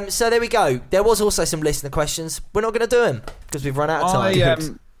know. So there we go. There was also some listener questions. We're not going to do them because we've run out of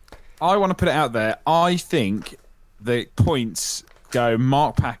time. I want to put it out there. I think the points go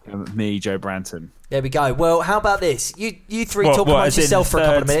Mark Packham, me, Joe Branton. There we go. Well, how about this? You three talk amongst yourself for a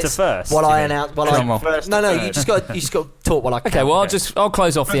couple of minutes while I announce. No. You just got to talk while I. Okay. Well, I'll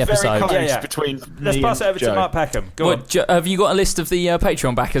close off the episode. Between Let's pass it over to Mark Packham. Go on. Have you got a list of the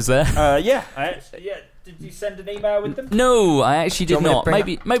Patreon backers there? Yeah. Did you send an email with them? No, I actually did not.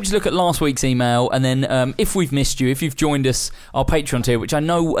 Maybe just look at last week's email, and then if we've missed you, if you've joined us, our Patreon tier, which I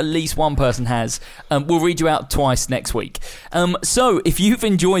know at least one person has, we'll read you out twice next week. So if you've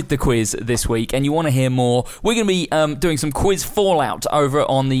enjoyed the quiz this week and you want to hear more, we're going to be doing some quiz fallout over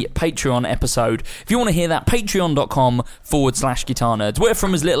on the Patreon episode. If you want to hear that, patreon.com/Guitar Nerds, where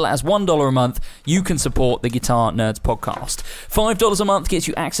from as little as $1 a month, you can support the Guitar Nerds podcast. $5 a month gets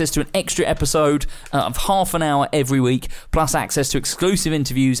you access to an extra episode of half an hour every week, plus access to exclusive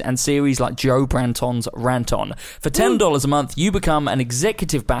interviews and series like Joe Branton's Rant On. For $10 a month, you become an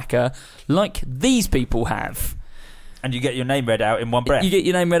executive backer like these people have. And you get your name read out in one breath. You get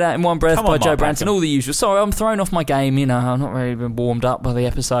your name read out in one breath by Joe Branton, all the usual. Sorry, I'm throwing off my game. You know, I'm not really been warmed up by the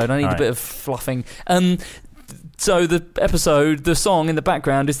episode. I need a bit of fluffing. So the song in the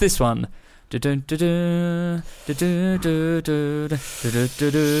background is this one. Tony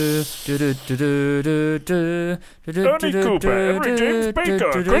Cooper, Henry James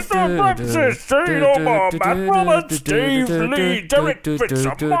Baker, Christopher Francis, Shane Omar, Matt Roberts, Dave Lee, Derek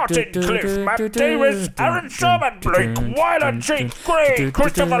Fitzer, Martin Cliff, Matt Davis, Aaron Sherman, Blake Weiler, Jake Gray,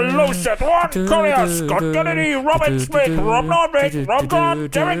 Christopher Losett, Juan Collier, Scott Kennedy, Robin Smith, Rob Nordvik, Rob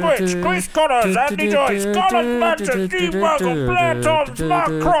Grant, Derek Rich, Chris Connors, Andy Joyce, Colin Manson, Steve Merkel, Blair Toms,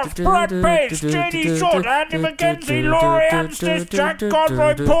 Mark Croft, Brad Page, J.D. Short, Andy McKenzie, Laurie Anstis, Jack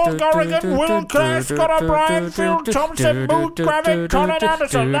Conroy, Paul Corrigan, Will Clare, Scott O'Brien, Phil Thompson, Mood Gravett, Colin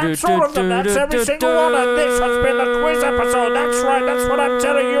Anderson. That's all of them. That's every single one. And this has been the quiz episode. That's right. That's what I'm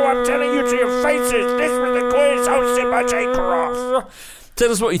telling you. I'm telling you to your faces. This was the quiz hosted by Jay Cross. Tell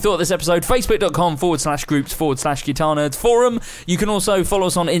us what you thought of this episode. Facebook.com/groups/Guitar Nerds forum. You can also follow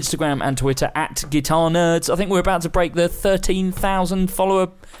us on Instagram and Twitter at Guitar Nerds. I think we're about to break the 13,000 follower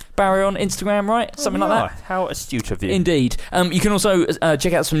barrier on Instagram, right? Something like that. How astute of you. Indeed. You can also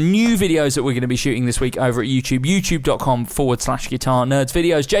check out some new videos that we're going to be shooting this week over at YouTube. YouTube.com/Guitar Nerds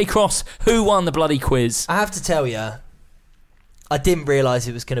videos. Jay Cross, who won the bloody quiz? I have to tell you, I didn't realise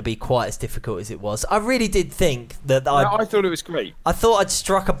it was going to be quite as difficult as it was. I really did think that I thought it was great. I thought I'd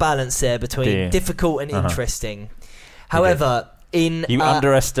struck a balance there between difficult and interesting. However, you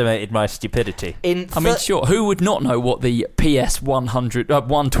underestimated my stupidity. Sure. Who would not know what the PS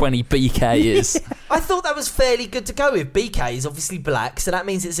 120 BK is? I thought that was fairly good to go with. BK is obviously black, so that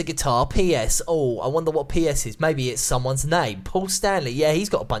means it's a guitar. PS. Oh, I wonder what PS is. Maybe it's someone's name. Paul Stanley. Yeah, he's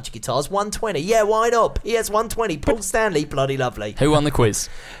got a bunch of guitars. 120. Yeah, why not? PS 120. Paul Stanley. Bloody lovely. Who won the quiz?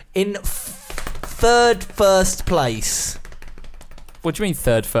 In first place. What do you mean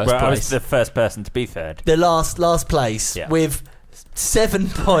first place? I was the first person to be third. The last place with 7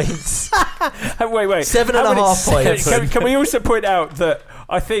 points. Wait. 7.5 points. Can we also point out that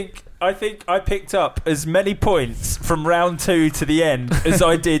I think I picked up as many points from round 2 to the end as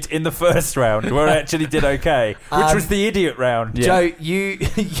I did in the first round, where I actually did okay, which was the idiot round. Yeah. Joe, you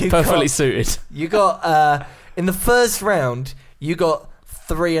perfectly suited. You got in the first round, you got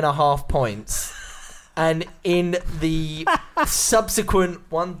 3.5 points. And in the subsequent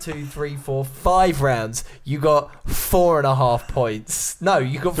 1, 2, 3, 4, 5 rounds, you got 4.5 points. No,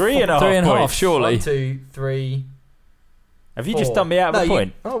 you got 3.5 points. Surely. 1, 2, 3, Have you just done me out of a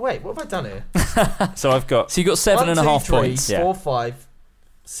point? Oh, wait. What have I done here? So I've got... So you got 7.5 points. 4, 5,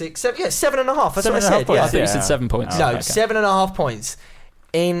 6, 7. Yeah, 7.5. That's what I said. I thought you said 7 points. No, 7.5 points.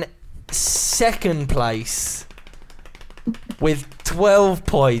 In second place with 12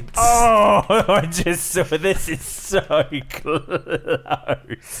 points. Oh, I just saw this is so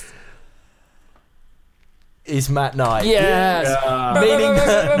close. Is Matt Knight. Yes. Meaning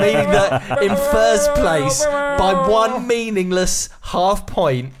that in first place by one meaningless half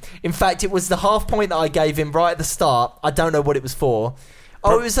point. In fact, it was the half point that I gave him right at the start. I don't know what it was for.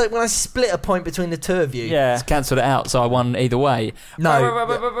 Oh, it was like when I split a point between the two of you. Yeah. It's cancelled it out, so I won either way. No.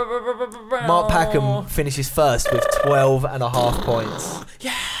 Mark Packham finishes first with 12.5 points.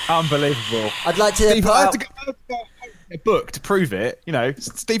 Yeah. Unbelievable. I'd like to Steve, put I have out... to go a book to prove it. You know,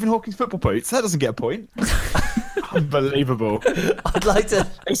 Stephen Hawking's football boots. That doesn't get a point. Unbelievable. I'd like to...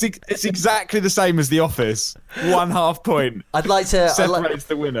 It's exactly the same as The Office. 1.5 point. I'd like to... Separates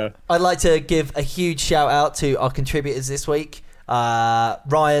the winner. I'd like to give a huge shout out to our contributors this week.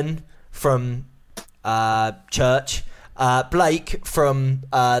 Ryan from Church, Blake from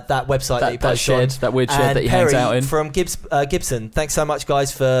that website that you posted on, that weird shed that he Perry hangs out in. from Gibson. Thanks so much,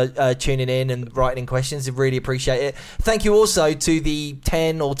 guys, for tuning in and writing in questions. I really appreciate it. Thank you also to the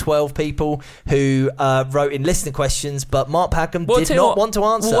 10 or 12 people who wrote in listener questions, but Mark Packham did not want to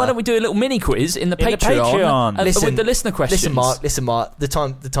answer. Well, why don't we do a little mini quiz in the Patreon. With the listener questions? Listen, Mark. The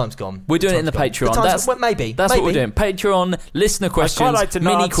time's gone. We're doing it in the Patreon. Maybe that's what we're doing. Patreon listener questions. I'd quite like to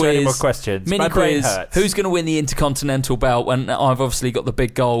not answer any more questions. Mini My brain quiz. hurts. Who's going to win the Intercontinental belt? And I've obviously got the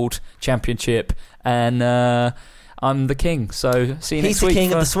big gold championship, and I'm the king. So see you next week. He's the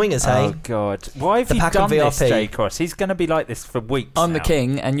king of the swingers, hey? Oh God! Why have The you Packham done this, VRP. J Cross? He's going to be like this for weeks. I'm the now.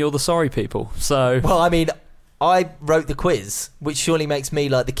 king, and you're the sorry people. So well, I mean, I wrote the quiz, which surely makes me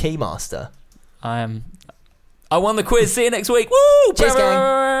like the keymaster. I won the quiz. See you next week. Woo! Cheers, gang.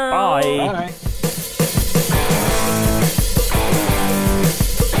 Bye. Bye.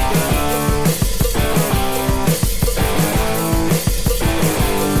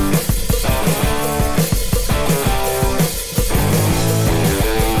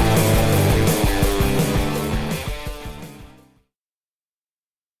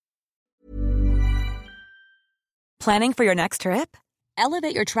 Planning for your next trip?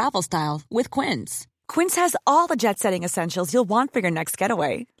 Elevate your travel style with Quince. Quince has all the jet-setting essentials you'll want for your next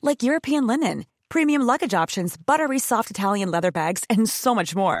getaway, like European linen, premium luggage options, buttery soft Italian leather bags, and so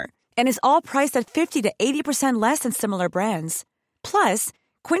much more. And is all priced at 50 to 80% less than similar brands. Plus,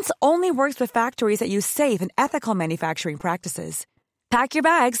 Quince only works with factories that use safe and ethical manufacturing practices. Pack your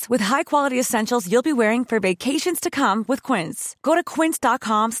bags with high-quality essentials you'll be wearing for vacations to come with Quince. Go to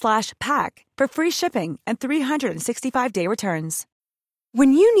quince.com/pack for free shipping and 365-day returns.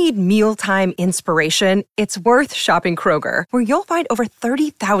 When you need mealtime inspiration, it's worth shopping Kroger, where you'll find over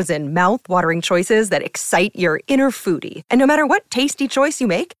 30,000 mouth-watering choices that excite your inner foodie. And no matter what tasty choice you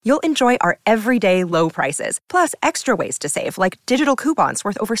make, you'll enjoy our everyday low prices, plus extra ways to save, like digital coupons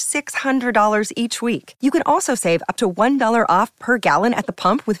worth over $600 each week. You can also save up to $1 off per gallon at the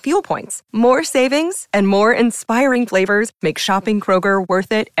pump with fuel points. More savings and more inspiring flavors make shopping Kroger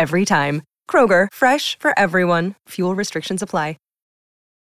worth it every time. Kroger, fresh for everyone. Fuel restrictions apply.